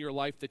people in your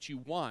life that you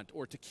want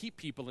or to keep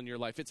people in your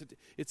life.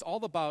 It's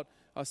all about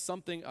a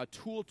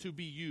tool to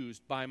be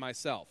used by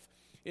myself.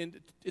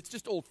 And it's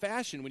just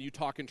old-fashioned when you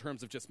talk in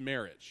terms of just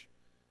marriage.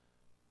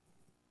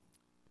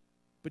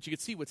 But you can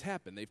see what's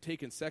happened. They've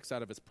taken sex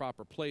out of its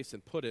proper place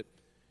and put it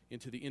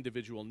into the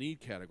individual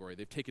need category.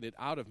 They've taken it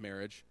out of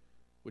marriage,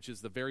 which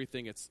is the very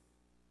thing it's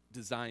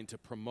designed to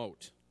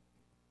promote.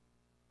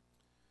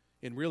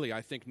 And really,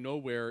 I think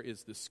nowhere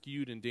is the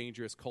skewed and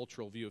dangerous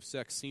cultural view of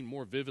sex seen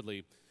more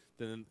vividly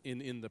than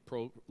in the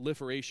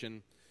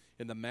proliferation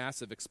and the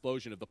massive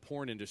explosion of the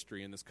porn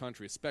industry in this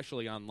country,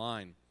 especially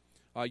online.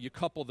 You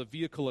couple the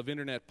vehicle of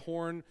internet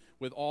porn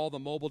with all the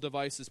mobile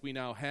devices we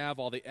now have,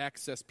 all the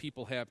access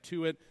people have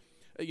to it.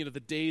 The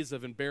days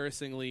of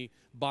embarrassingly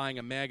buying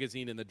a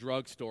magazine in the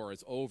drugstore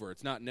is over.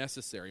 It's not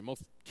necessary.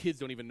 Most kids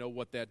don't even know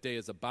what that day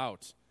is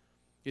about.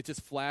 It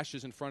just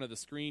flashes in front of the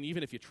screen.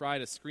 Even if you try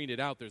to screen it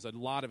out, there's a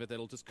lot of it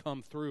that'll just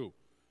come through.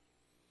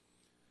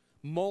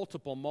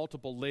 Multiple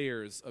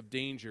layers of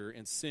danger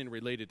and sin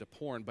related to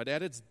porn, but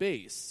at its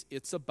base,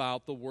 it's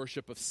about the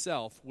worship of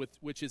self,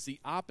 which is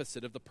the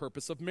opposite of the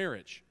purpose of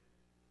marriage.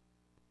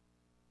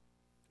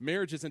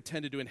 Marriage is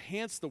intended to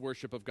enhance the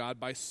worship of God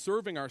by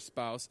serving our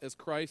spouse as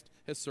Christ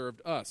has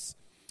served us.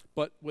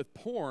 But with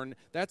porn,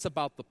 that's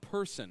about the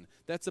person.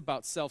 That's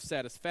about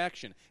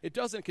self-satisfaction. It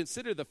doesn't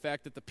consider the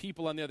fact that the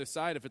people on the other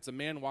side, if it's a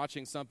man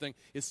watching something,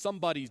 is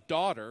somebody's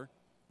daughter.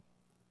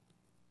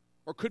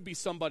 or could be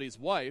somebody's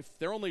wife.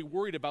 They're only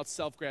worried about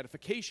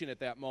self-gratification at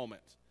that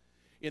moment.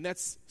 And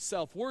that's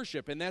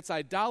self-worship, and that's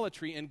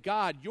idolatry. And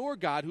God, your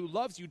God, who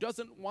loves you,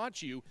 doesn't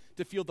want you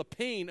to feel the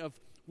pain of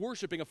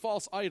worshiping a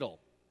false idol.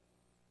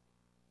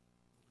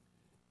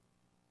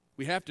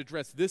 We have to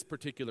address this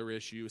particular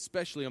issue,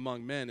 especially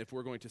among men, if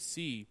we're going to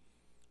see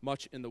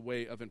much in the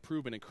way of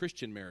improvement in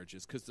Christian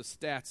marriages, because the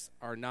stats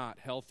are not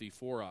healthy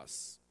for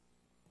us.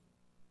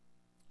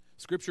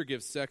 Scripture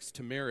gives sex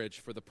to marriage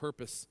for the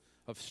purpose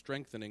of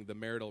strengthening the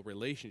marital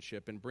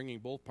relationship and bringing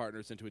both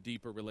partners into a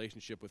deeper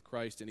relationship with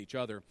Christ and each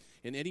other.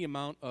 And any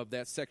amount of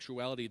that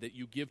sexuality that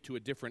you give to a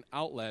different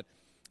outlet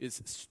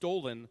is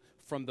stolen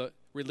from the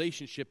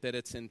relationship that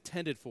it's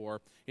intended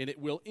for, and it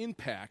will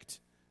impact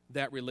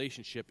that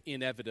relationship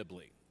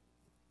inevitably.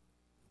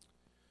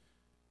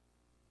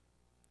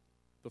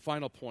 The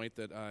final point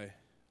that I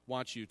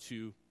want you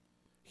to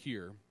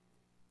hear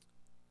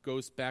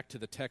goes back to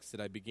the text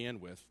that I began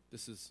with.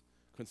 This is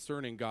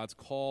concerning God's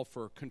call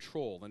for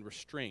control and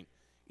restraint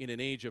in an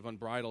age of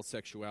unbridled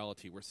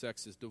sexuality, where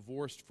sex is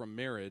divorced from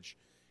marriage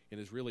and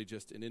is really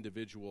just an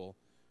individual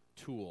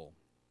tool.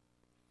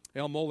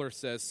 Al Mohler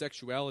says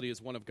sexuality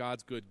is one of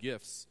God's good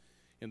gifts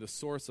and the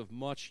source of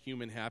much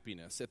human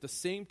happiness. At the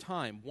same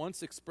time,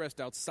 once expressed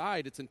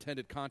outside its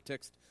intended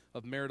context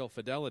of marital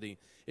fidelity,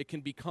 it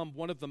can become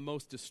one of the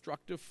most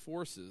destructive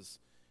forces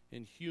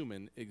in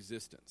human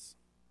existence.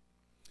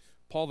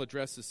 Paul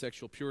addresses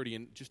sexual purity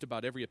in just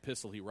about every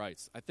epistle he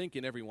writes, I think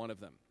in every one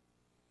of them.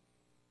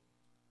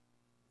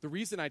 The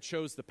reason I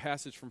chose the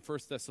passage from 1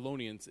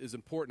 Thessalonians is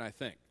important, I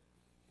think,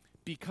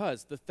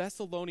 because the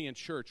Thessalonian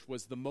church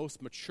was the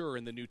most mature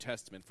in the New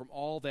Testament from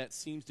all that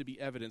seems to be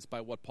evidenced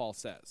by what Paul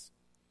says.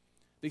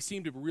 They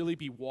seem to really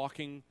be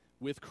walking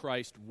with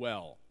Christ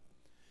well.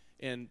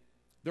 And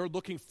they're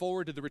looking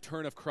forward to the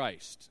return of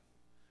Christ.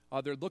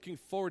 They're looking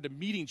forward to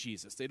meeting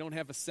Jesus. They don't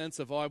have a sense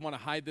of, I want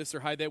to hide this or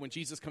hide that. When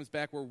Jesus comes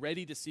back, we're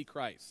ready to see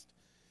Christ.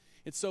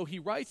 And so he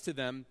writes to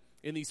them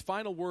in these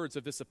final words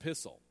of this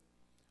epistle.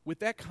 With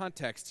that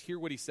context, hear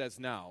what he says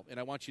now. And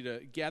I want you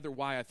to gather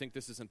why I think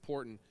this is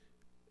important,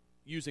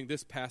 using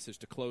this passage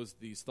to close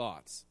these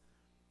thoughts.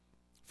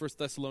 1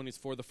 Thessalonians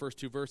 4, the first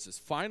two verses.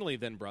 Finally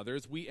then,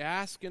 brothers, we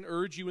ask and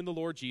urge you in the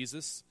Lord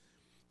Jesus,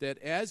 that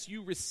as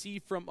you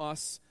receive from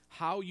us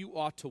how you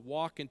ought to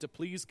walk and to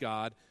please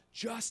God,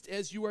 just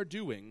as you are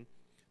doing,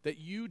 that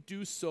you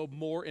do so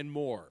more and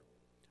more.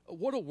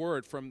 What a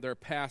word from their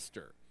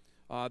pastor.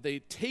 They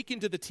take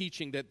into the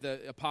teaching that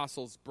the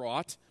apostles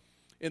brought,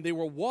 and they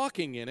were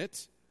walking in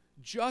it,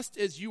 just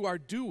as you are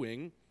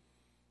doing,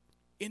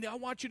 and I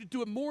want you to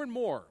do it more and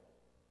more,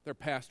 their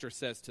pastor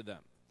says to them.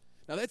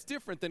 Now, that's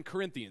different than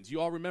Corinthians.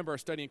 You all remember our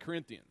study in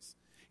Corinthians.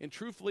 And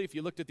truthfully, if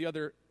you looked at the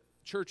other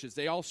churches,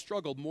 they all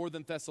struggled more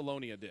than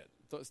Thessalonica did.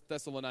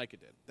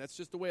 That's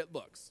just the way it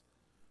looks.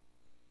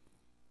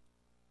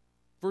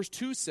 Verse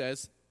 2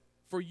 says,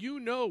 for you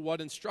know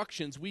what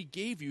instructions we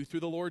gave you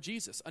through the Lord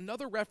Jesus.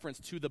 Another reference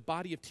to the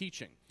body of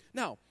teaching.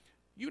 Now,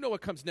 you know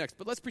what comes next,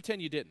 but let's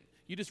pretend you didn't.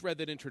 You just read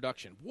that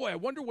introduction. Boy, I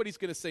wonder what he's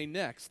going to say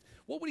next.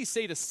 What would he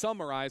say to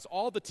summarize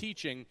all the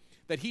teaching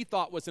that he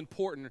thought was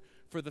important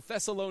for the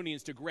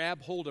Thessalonians to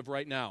grab hold of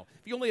right now?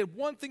 If he only had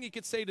one thing he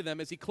could say to them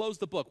as he closed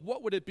the book,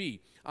 what would it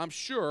be? I'm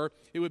sure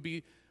it would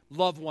be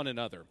love one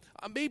another.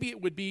 Maybe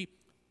it would be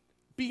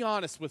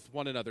honest with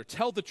one another,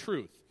 tell the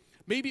truth.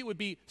 Maybe it would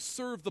be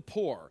serve the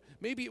poor.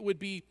 Maybe it would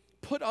be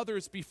put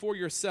others before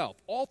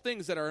yourself. All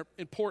things that are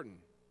important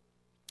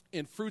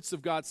and fruits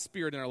of God's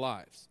Spirit in our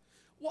lives.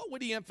 What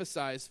would he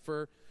emphasize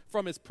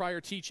from his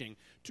prior teaching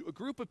to a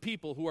group of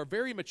people who are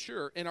very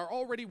mature and are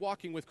already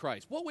walking with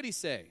Christ? What would he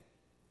say?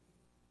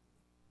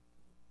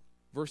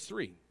 Verse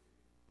 3,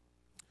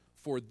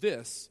 for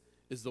this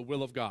is the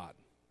will of God,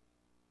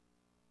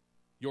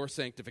 your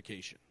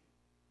sanctification,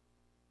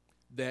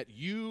 that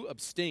you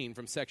abstain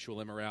from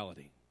sexual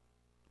immorality.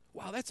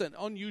 Wow, that's an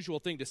unusual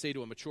thing to say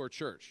to a mature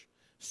church.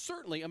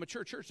 Certainly, a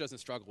mature church doesn't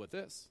struggle with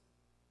this.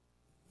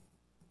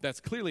 That's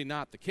clearly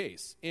not the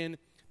case. And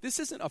this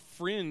isn't a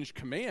fringe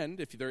command,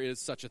 if there is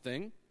such a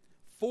thing.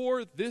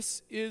 For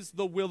this is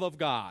the will of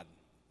God.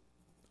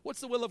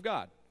 What's the will of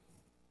God?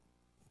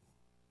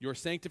 Your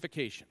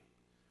sanctification,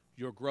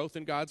 your growth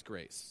in God's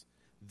grace,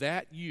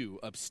 that you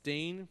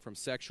abstain from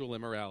sexual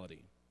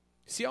immorality.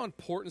 See how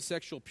important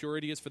sexual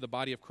purity is for the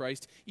body of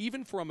Christ?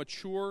 Even for a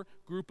mature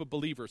group of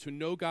believers who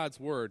know God's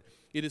word,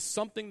 it is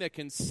something that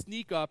can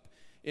sneak up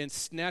and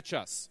snatch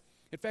us.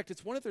 In fact,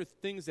 it's one of the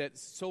things that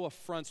so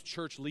affronts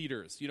church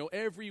leaders. You know,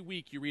 every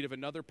week you read of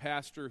another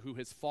pastor who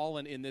has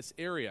fallen in this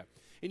area.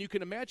 And you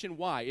can imagine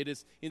why. It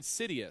is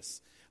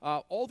insidious.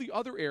 All the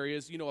other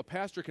areas, you know, a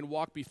pastor can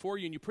walk before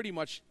you and you pretty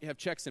much have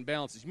checks and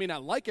balances. You may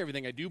not like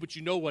everything I do, but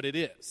you know what it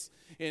is.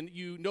 And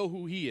you know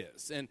who he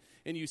is.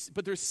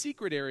 But there's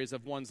secret areas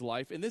of one's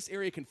life, and this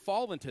area can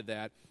fall into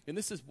that. And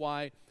this is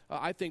why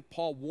I think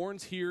Paul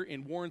warns here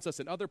and warns us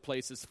in other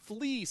places,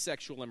 flee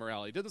sexual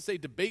immorality. It doesn't say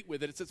debate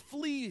with it. It says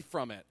flee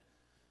from it.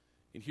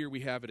 And here we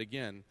have it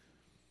again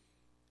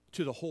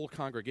to the whole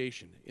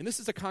congregation. And this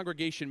is a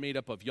congregation made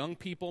up of young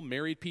people,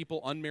 married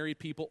people, unmarried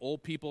people,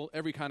 old people,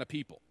 every kind of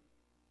people.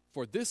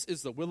 For this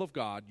is the will of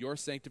God, your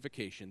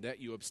sanctification, that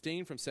you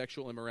abstain from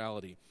sexual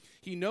immorality.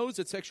 He knows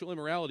that sexual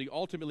immorality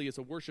ultimately is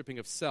a worshiping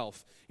of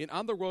self, and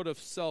on the road of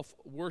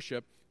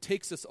self-worship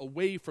takes us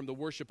away from the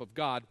worship of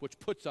God, which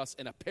puts us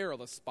in a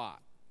perilous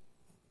spot.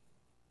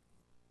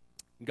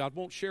 And God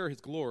won't share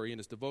his glory and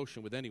his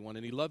devotion with anyone,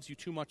 and he loves you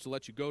too much to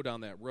let you go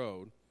down that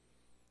road.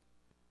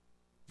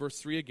 Verse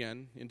 3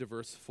 again, into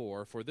verse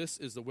 4, for this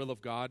is the will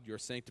of God, your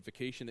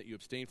sanctification, that you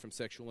abstain from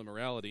sexual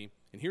immorality.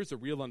 And here's a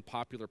real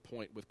unpopular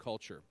point with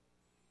culture.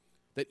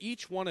 That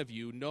each one of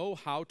you know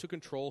how to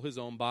control his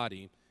own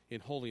body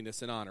in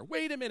holiness and honor.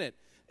 Wait a minute.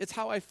 It's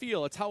how I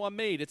feel. It's how I'm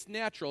made. It's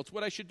natural. It's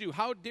what I should do.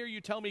 How dare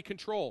you tell me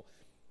control?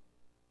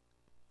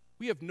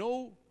 We have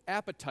no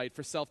appetite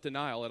for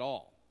self-denial at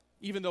all,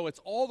 even though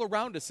it's all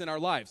around us in our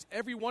lives.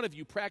 Every one of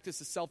you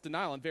practices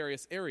self-denial in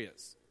various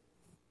areas.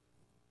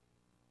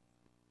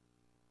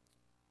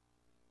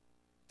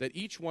 That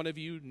each one of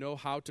you know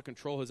how to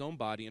control his own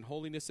body in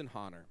holiness and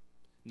honor,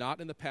 not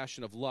in the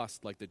passion of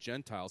lust like the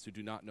Gentiles who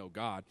do not know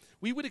God.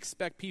 We would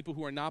expect people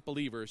who are not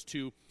believers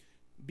to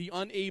be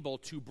unable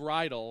to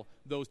bridle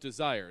those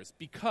desires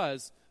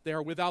because they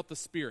are without the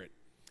Spirit.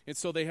 And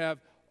so they have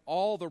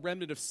all the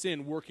remnant of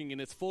sin working in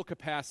its full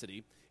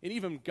capacity, and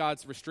even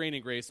God's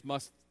restraining grace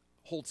must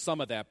hold some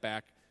of that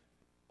back.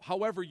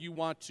 However you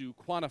want to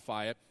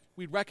quantify it,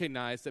 we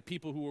recognize that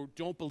people who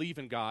don't believe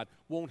in God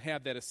won't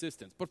have that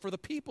assistance. But for the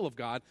people of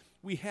God,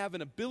 we have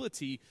an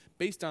ability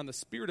based on the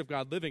Spirit of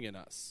God living in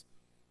us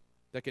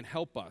that can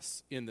help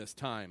us in this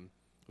time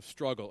of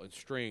struggle and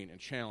strain and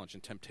challenge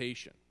and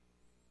temptation.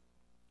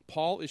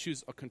 Paul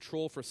issues a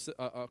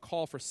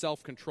call for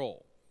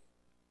self-control,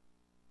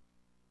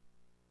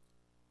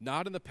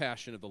 not in the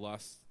passion of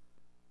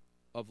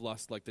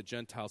lust like the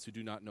Gentiles who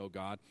do not know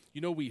God.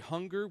 You know, we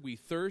hunger, we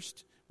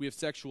thirst, we have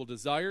sexual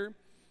desire.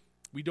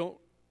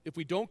 If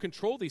we don't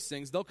control these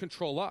things, they'll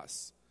control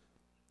us.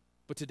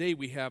 But today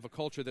we have a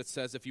culture that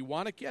says if you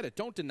want to get it,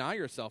 don't deny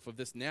yourself of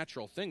this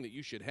natural thing that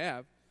you should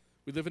have.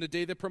 We live in a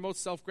day that promotes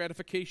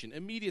self-gratification,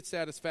 immediate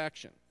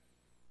satisfaction.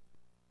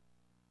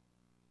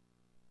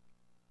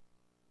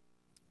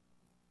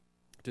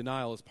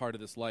 Denial is part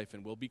of this life,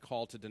 and we'll be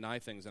called to deny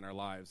things in our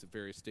lives at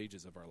various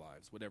stages of our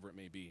lives, whatever it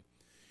may be.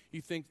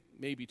 You think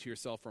maybe to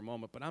yourself for a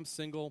moment, but I'm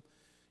single,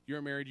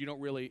 you're married, you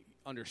don't really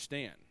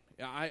understand.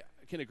 I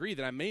can agree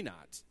that I may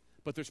not,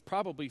 but there's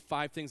probably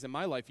 5 things in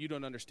my life you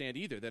don't understand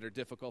either that are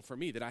difficult for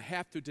me, that I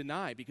have to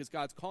deny because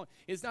God's calling.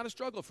 It's not a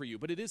struggle for you,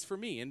 but it is for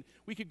me, and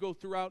we could go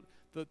throughout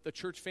the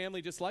church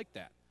family just like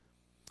that.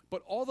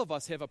 But all of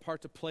us have a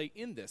part to play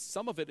in this.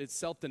 Some of it is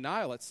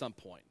self-denial at some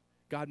point.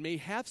 God may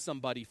have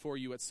somebody for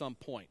you at some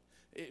point.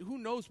 Who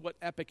knows what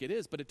epoch it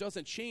is, but it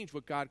doesn't change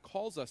what God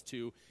calls us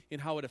to in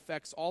how it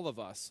affects all of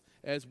us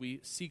as we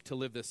seek to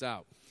live this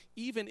out.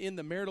 Even in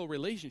the marital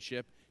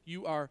relationship,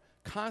 you are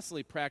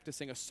constantly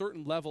practicing a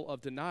certain level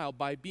of denial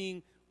by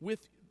being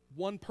with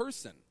one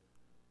person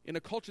in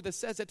a culture that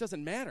says that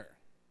doesn't matter.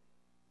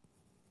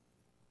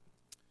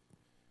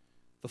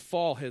 The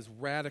fall has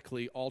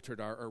radically altered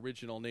our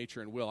original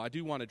nature and will. I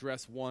do want to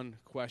address one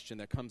question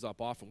that comes up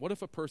often. What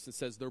if a person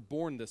says they're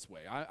born this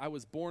way? I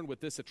was born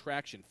with this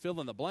attraction. Fill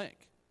in the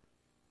blank.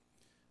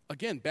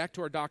 Again, back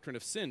to our doctrine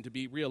of sin, to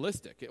be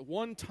realistic. At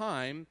one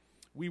time,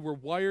 we were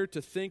wired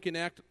to think and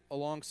act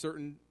along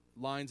certain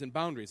lines and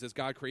boundaries as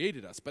God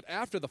created us. But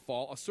after the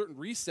fall, a certain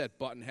reset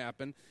button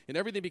happened, and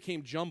everything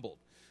became jumbled.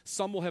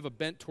 Some will have a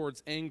bent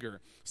towards anger.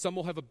 Some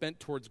will have a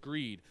bent towards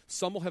greed.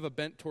 Some will have a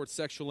bent towards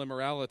sexual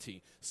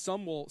immorality.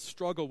 Some will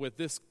struggle with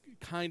this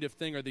kind of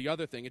thing or the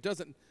other thing.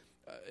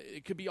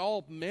 It could be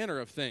all manner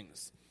of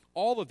things.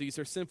 All of these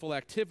are sinful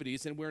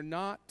activities, and we're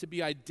not to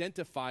be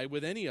identified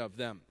with any of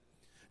them.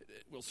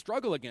 We'll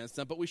struggle against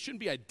them, but we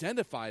shouldn't be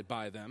identified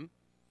by them.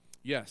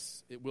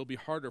 Yes, it will be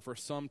harder for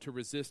some to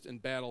resist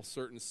and battle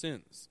certain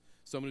sins.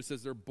 Someone who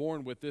says they're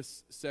born with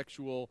this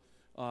sexual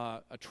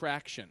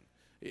attraction.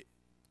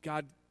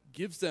 God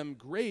gives them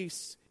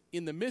grace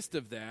in the midst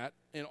of that,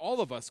 and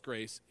all of us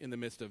grace in the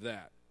midst of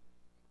that.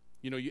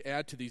 You know, you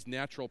add to these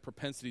natural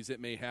propensities that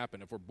may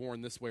happen if we're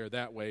born this way or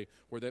that way,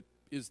 or that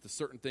is the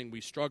certain thing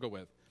we struggle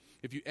with.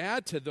 If you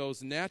add to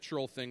those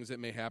natural things that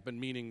may happen,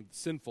 meaning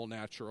sinful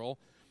natural,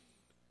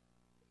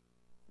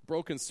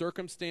 broken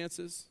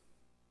circumstances,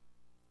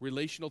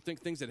 relational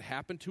things that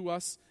happen to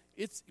us,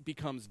 it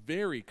becomes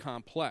very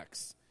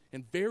complex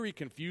and very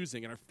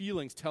confusing, and our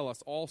feelings tell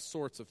us all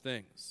sorts of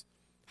things.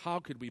 How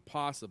could we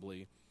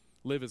possibly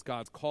live as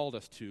God's called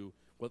us to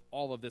with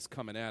all of this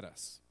coming at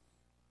us?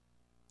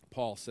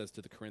 Paul says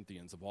to the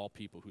Corinthians, of all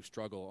people who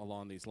struggle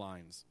along these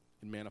lines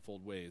in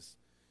manifold ways,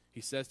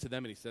 he says to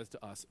them and he says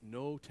to us,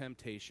 no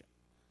temptation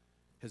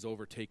has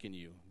overtaken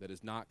you that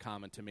is not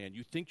common to man.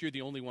 You think you're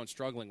the only one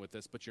struggling with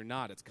this, but you're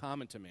not. It's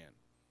common to man.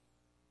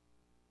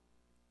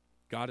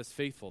 God is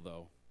faithful,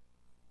 though,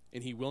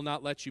 and he will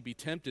not let you be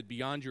tempted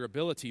beyond your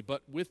ability,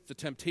 but with the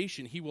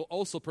temptation, he will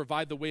also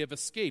provide the way of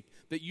escape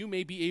that you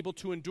may be able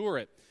to endure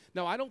it.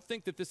 Now, I don't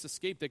think that this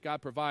escape that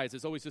God provides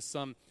is always just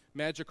some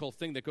magical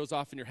thing that goes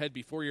off in your head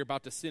before you're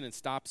about to sin and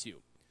stops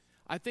you.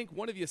 I think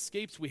one of the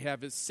escapes we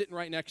have is sitting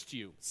right next to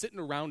you, sitting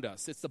around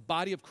us. It's the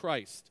body of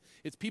Christ.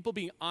 It's people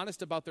being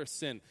honest about their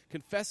sin,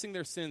 confessing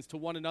their sins to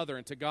one another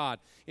and to God,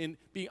 and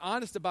being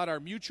honest about our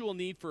mutual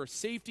need for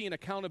safety and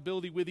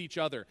accountability with each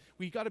other.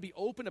 We've got to be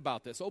open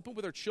about this, open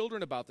with our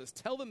children about this.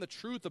 Tell them the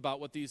truth about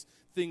what these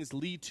things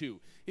lead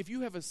to. If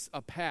you have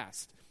a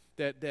past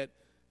that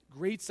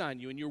grates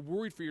on you and you're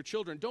worried for your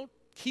children, don't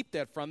keep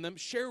that from them.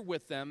 Share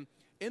with them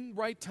in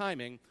right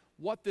timing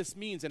what this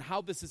means and how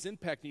this is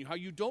impacting you, how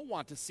you don't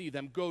want to see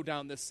them go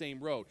down this same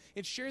road.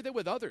 And share that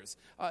with others.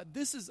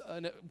 This is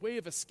a way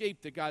of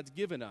escape that God's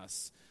given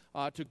us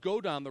to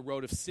go down the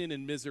road of sin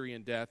and misery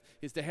and death,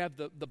 is to have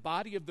the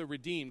body of the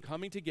redeemed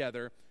coming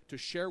together to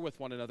share with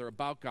one another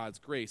about God's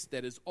grace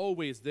that is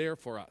always there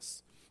for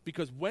us.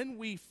 Because when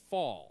we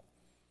fall,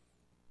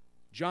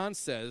 John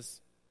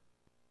says,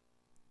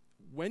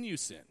 when you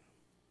sin,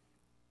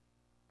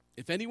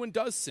 if anyone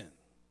does sin,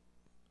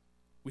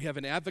 we have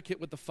an advocate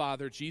with the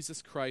Father,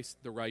 Jesus Christ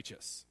the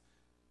righteous.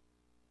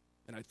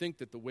 And I think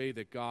that the way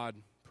that God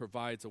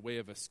provides a way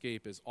of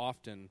escape is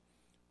often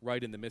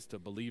right in the midst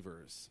of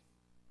believers.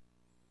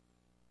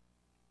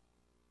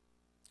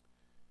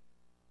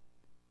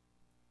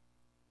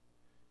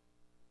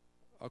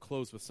 I'll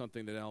close with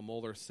something that Al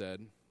Mohler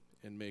said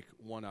and make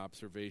one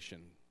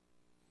observation.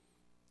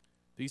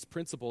 These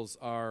principles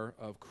are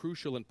of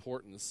crucial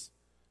importance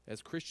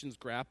as Christians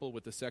grapple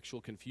with the sexual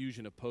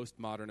confusion of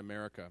postmodern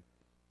America.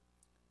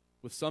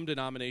 With some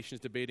denominations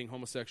debating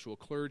homosexual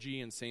clergy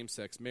and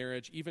same-sex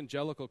marriage,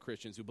 evangelical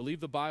Christians who believe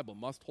the Bible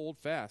must hold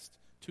fast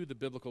to the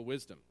biblical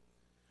wisdom,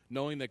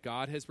 knowing that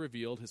God has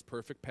revealed his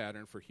perfect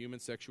pattern for human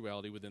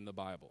sexuality within the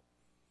Bible.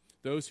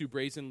 Those who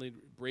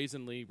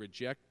brazenly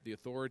reject the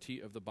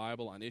authority of the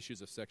Bible on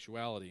issues of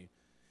sexuality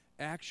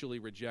actually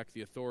reject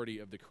the authority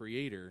of the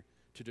Creator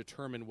to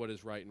determine what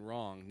is right and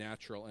wrong,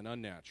 natural and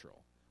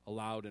unnatural,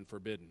 allowed and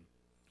forbidden.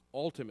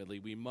 Ultimately,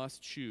 we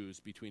must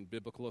choose between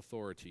biblical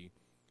authority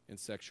and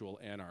sexual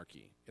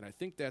anarchy. And I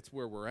think that's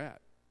where we're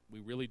at.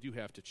 We really do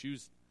have to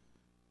choose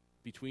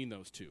between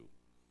those two.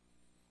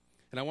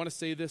 And I want to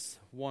say this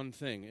one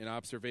thing, an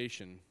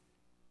observation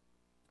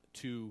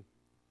to,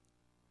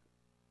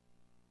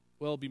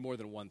 well, be more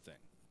than one thing.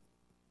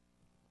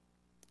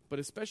 But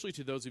especially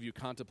to those of you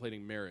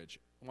contemplating marriage,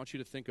 I want you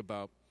to think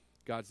about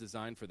God's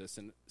design for this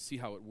and see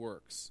how it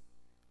works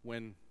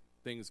when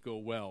things go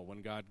well,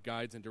 when God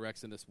guides and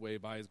directs in this way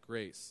by his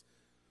grace.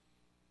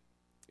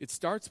 It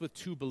starts with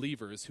two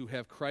believers who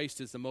have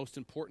Christ as the most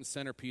important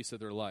centerpiece of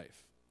their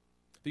life.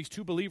 These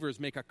two believers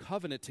make a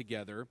covenant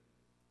together,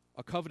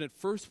 a covenant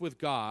first with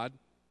God,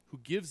 who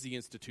gives the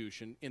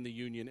institution in the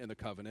union and the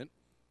covenant,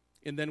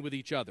 and then with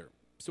each other.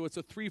 So it's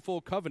a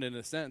threefold covenant in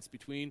a sense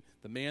between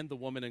the man, the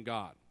woman, and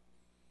God.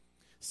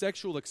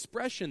 Sexual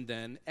expression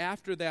then,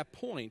 after that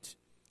point,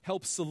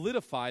 helps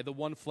solidify the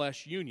one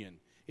flesh union.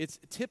 It's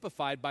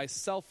typified by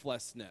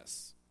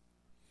selflessness.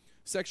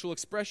 Sexual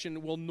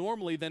expression will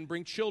normally then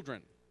bring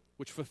children,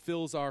 which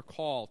fulfills our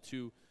call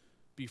to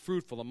be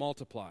fruitful and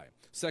multiply.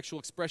 Sexual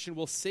expression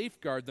will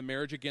safeguard the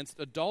marriage against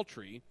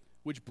adultery,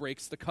 which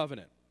breaks the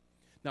covenant.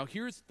 Now,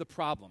 here's the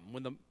problem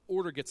when the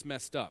order gets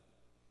messed up.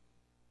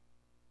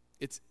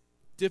 It's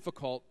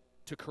difficult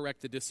to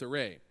correct the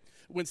disarray.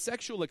 When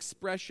sexual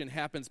expression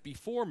happens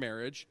before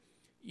marriage,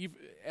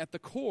 at the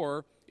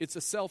core, it's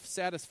a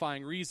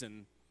self-satisfying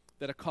reason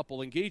that a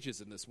couple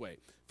engages in this way.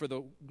 For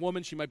the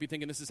woman, she might be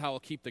thinking, this is how I'll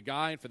keep the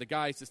guy, and for the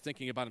guy, he's just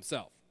thinking about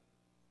himself.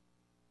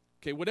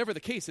 Okay, whatever the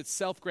case, it's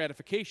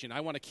self-gratification.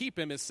 I want to keep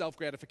him as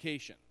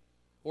self-gratification.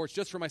 Or it's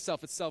just for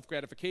myself, it's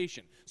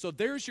self-gratification. So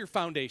there's your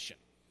foundation.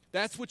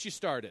 That's what you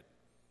started.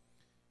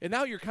 And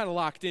now you're kind of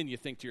locked in, you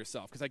think to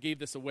yourself, because I gave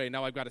this away,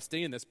 now I've got to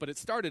stay in this. But it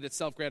started at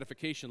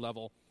self-gratification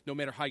level, no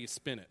matter how you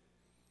spin it.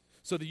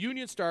 So the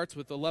union starts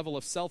with a level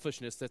of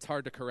selfishness that's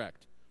hard to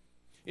correct.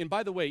 And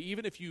by the way,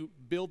 even if you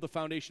build the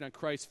foundation on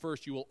Christ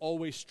first, you will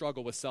always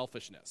struggle with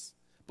selfishness.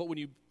 But when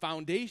you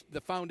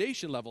the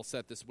foundation level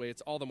set this way,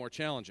 it's all the more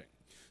challenging.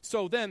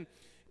 So then,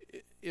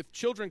 if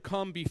children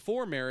come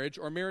before marriage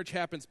or marriage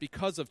happens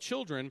because of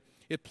children,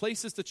 it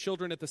places the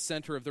children at the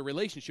center of the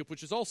relationship,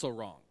 which is also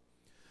wrong.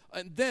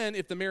 And then,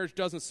 if the marriage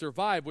doesn't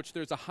survive, which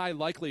there's a high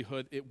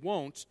likelihood it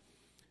won't,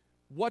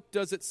 what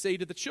does it say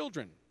to the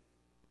children?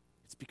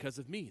 It's because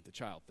of me, the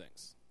child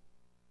thinks.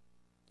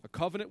 A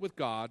covenant with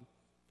God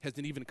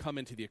hasn't even come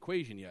into the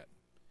equation yet.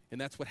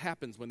 And that's what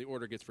happens when the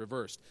order gets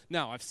reversed.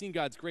 Now, I've seen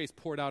God's grace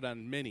poured out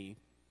on many,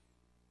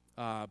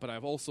 but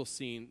I've also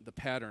seen the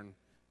pattern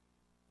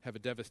have a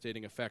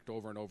devastating effect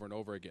over and over and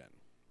over again.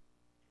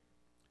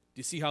 Do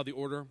you see how the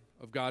order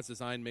of God's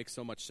design makes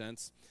so much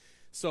sense?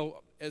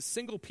 So, as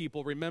single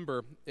people,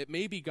 remember, it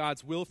may be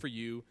God's will for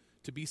you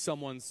to be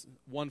someone's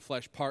one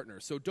flesh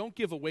partner. So don't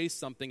give away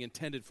something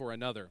intended for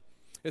another.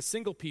 As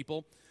single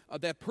people,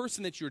 that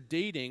person that you're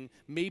dating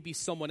may be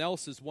someone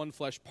else's one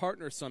flesh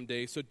partner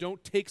someday, so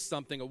don't take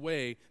something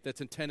away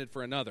that's intended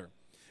for another.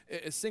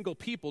 As single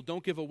people,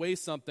 don't give away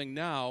something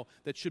now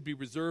that should be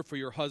reserved for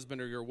your husband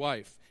or your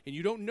wife. And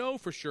you don't know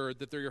for sure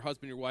that they're your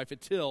husband or your wife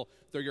until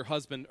they're your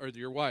husband or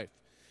your wife.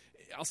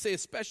 I'll say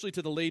especially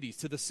to the ladies,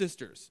 to the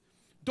sisters.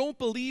 Don't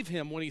believe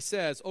him when he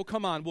says, oh,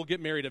 come on, we'll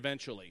get married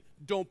eventually.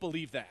 Don't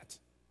believe that.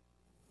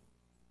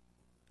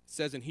 It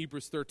says in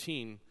Hebrews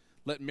 13,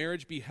 let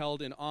marriage be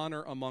held in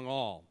honor among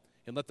all,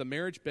 and let the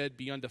marriage bed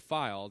be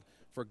undefiled,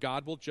 for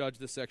God will judge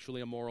the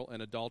sexually immoral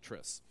and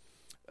adulterous.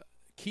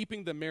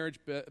 Keeping the marriage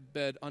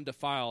bed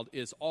undefiled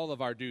is all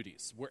of our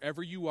duties.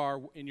 Wherever you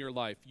are in your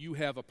life, you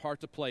have a part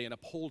to play in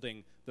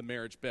upholding the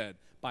marriage bed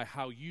by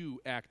how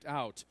you act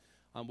out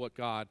on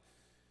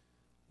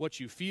what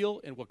you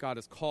feel and what God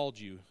has called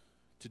you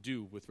to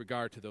do with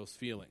regard to those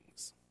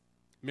feelings.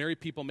 Married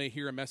people may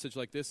hear a message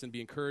like this and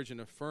be encouraged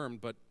and affirmed,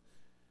 but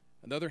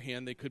on the other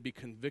hand, they could be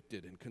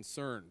convicted and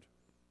concerned.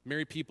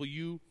 Married people,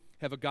 you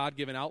have a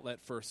God-given outlet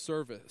for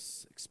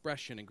service,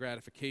 expression, and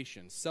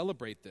gratification.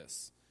 Celebrate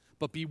this,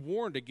 but be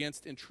warned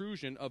against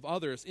intrusion of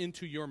others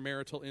into your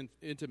marital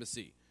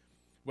intimacy,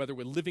 whether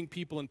with living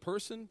people in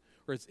person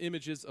or as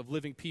images of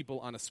living people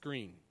on a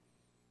screen.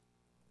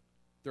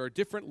 There are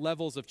different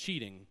levels of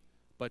cheating,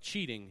 but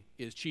cheating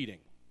is cheating.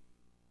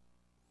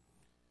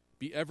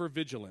 Be ever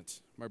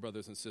vigilant, my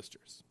brothers and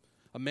sisters.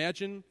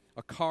 Imagine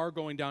a car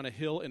going down a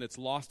hill and it's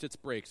lost its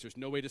brakes. There's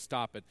no way to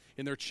stop it.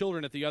 And there are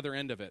children at the other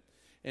end of it.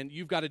 And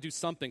you've got to do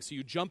something. So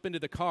you jump into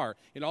the car,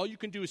 and all you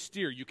can do is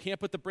steer. You can't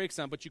put the brakes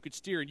on, but you could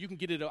steer, and you can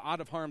get it out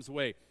of harm's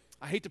way.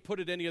 I hate to put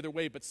it any other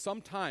way, but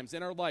sometimes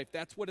in our life,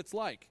 that's what it's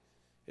like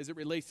as it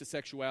relates to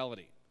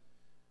sexuality.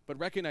 But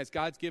recognize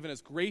God's given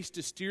us grace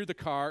to steer the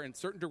car in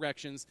certain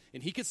directions,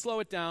 and he could slow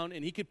it down,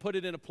 and he could put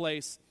it in a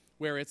place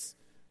where it's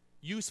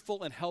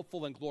useful and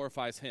helpful and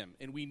glorifies him.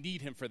 And we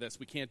need him for this.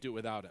 We can't do it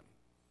without him.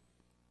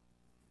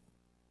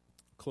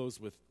 Close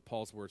with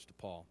Paul's words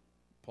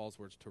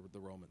to the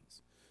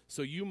Romans.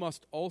 So you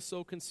must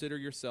also consider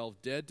yourself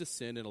dead to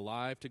sin and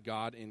alive to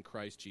God in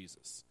Christ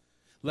Jesus.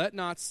 Let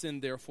not sin,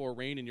 therefore,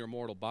 reign in your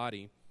mortal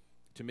body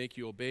to make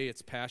you obey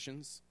its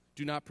passions.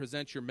 Do not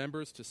present your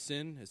members to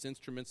sin as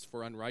instruments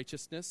for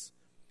unrighteousness,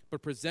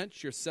 but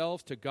present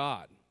yourselves to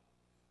God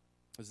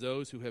as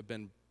those who have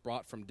been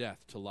brought from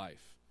death to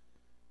life,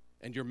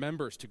 and your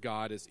members to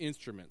God as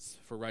instruments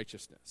for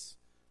righteousness.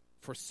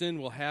 For sin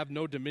will have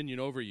no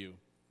dominion over you,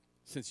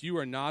 since you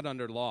are not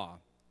under law,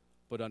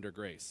 but under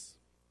grace.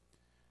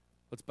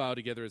 Let's bow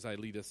together as I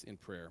lead us in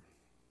prayer.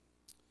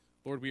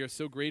 Lord, we are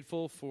so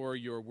grateful for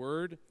your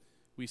word.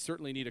 We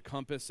certainly need a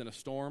compass in a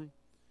storm,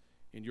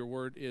 and your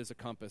word is a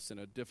compass in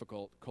a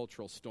difficult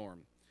cultural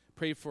storm.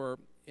 Pray for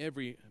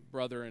every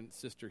brother and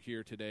sister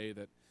here today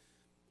that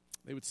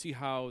they would see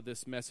how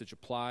this message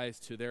applies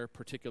to their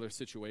particular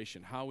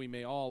situation, how we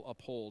may all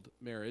uphold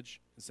marriage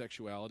and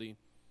sexuality,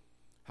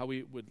 how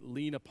we would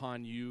lean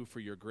upon you for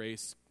your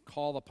grace,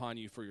 call upon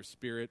you for your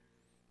spirit,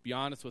 be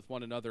honest with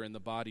one another in the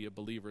body of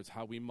believers,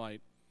 how we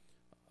might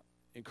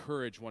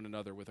encourage one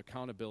another with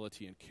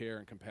accountability and care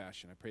and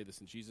compassion. I pray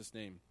this in Jesus'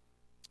 name.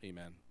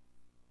 Amen.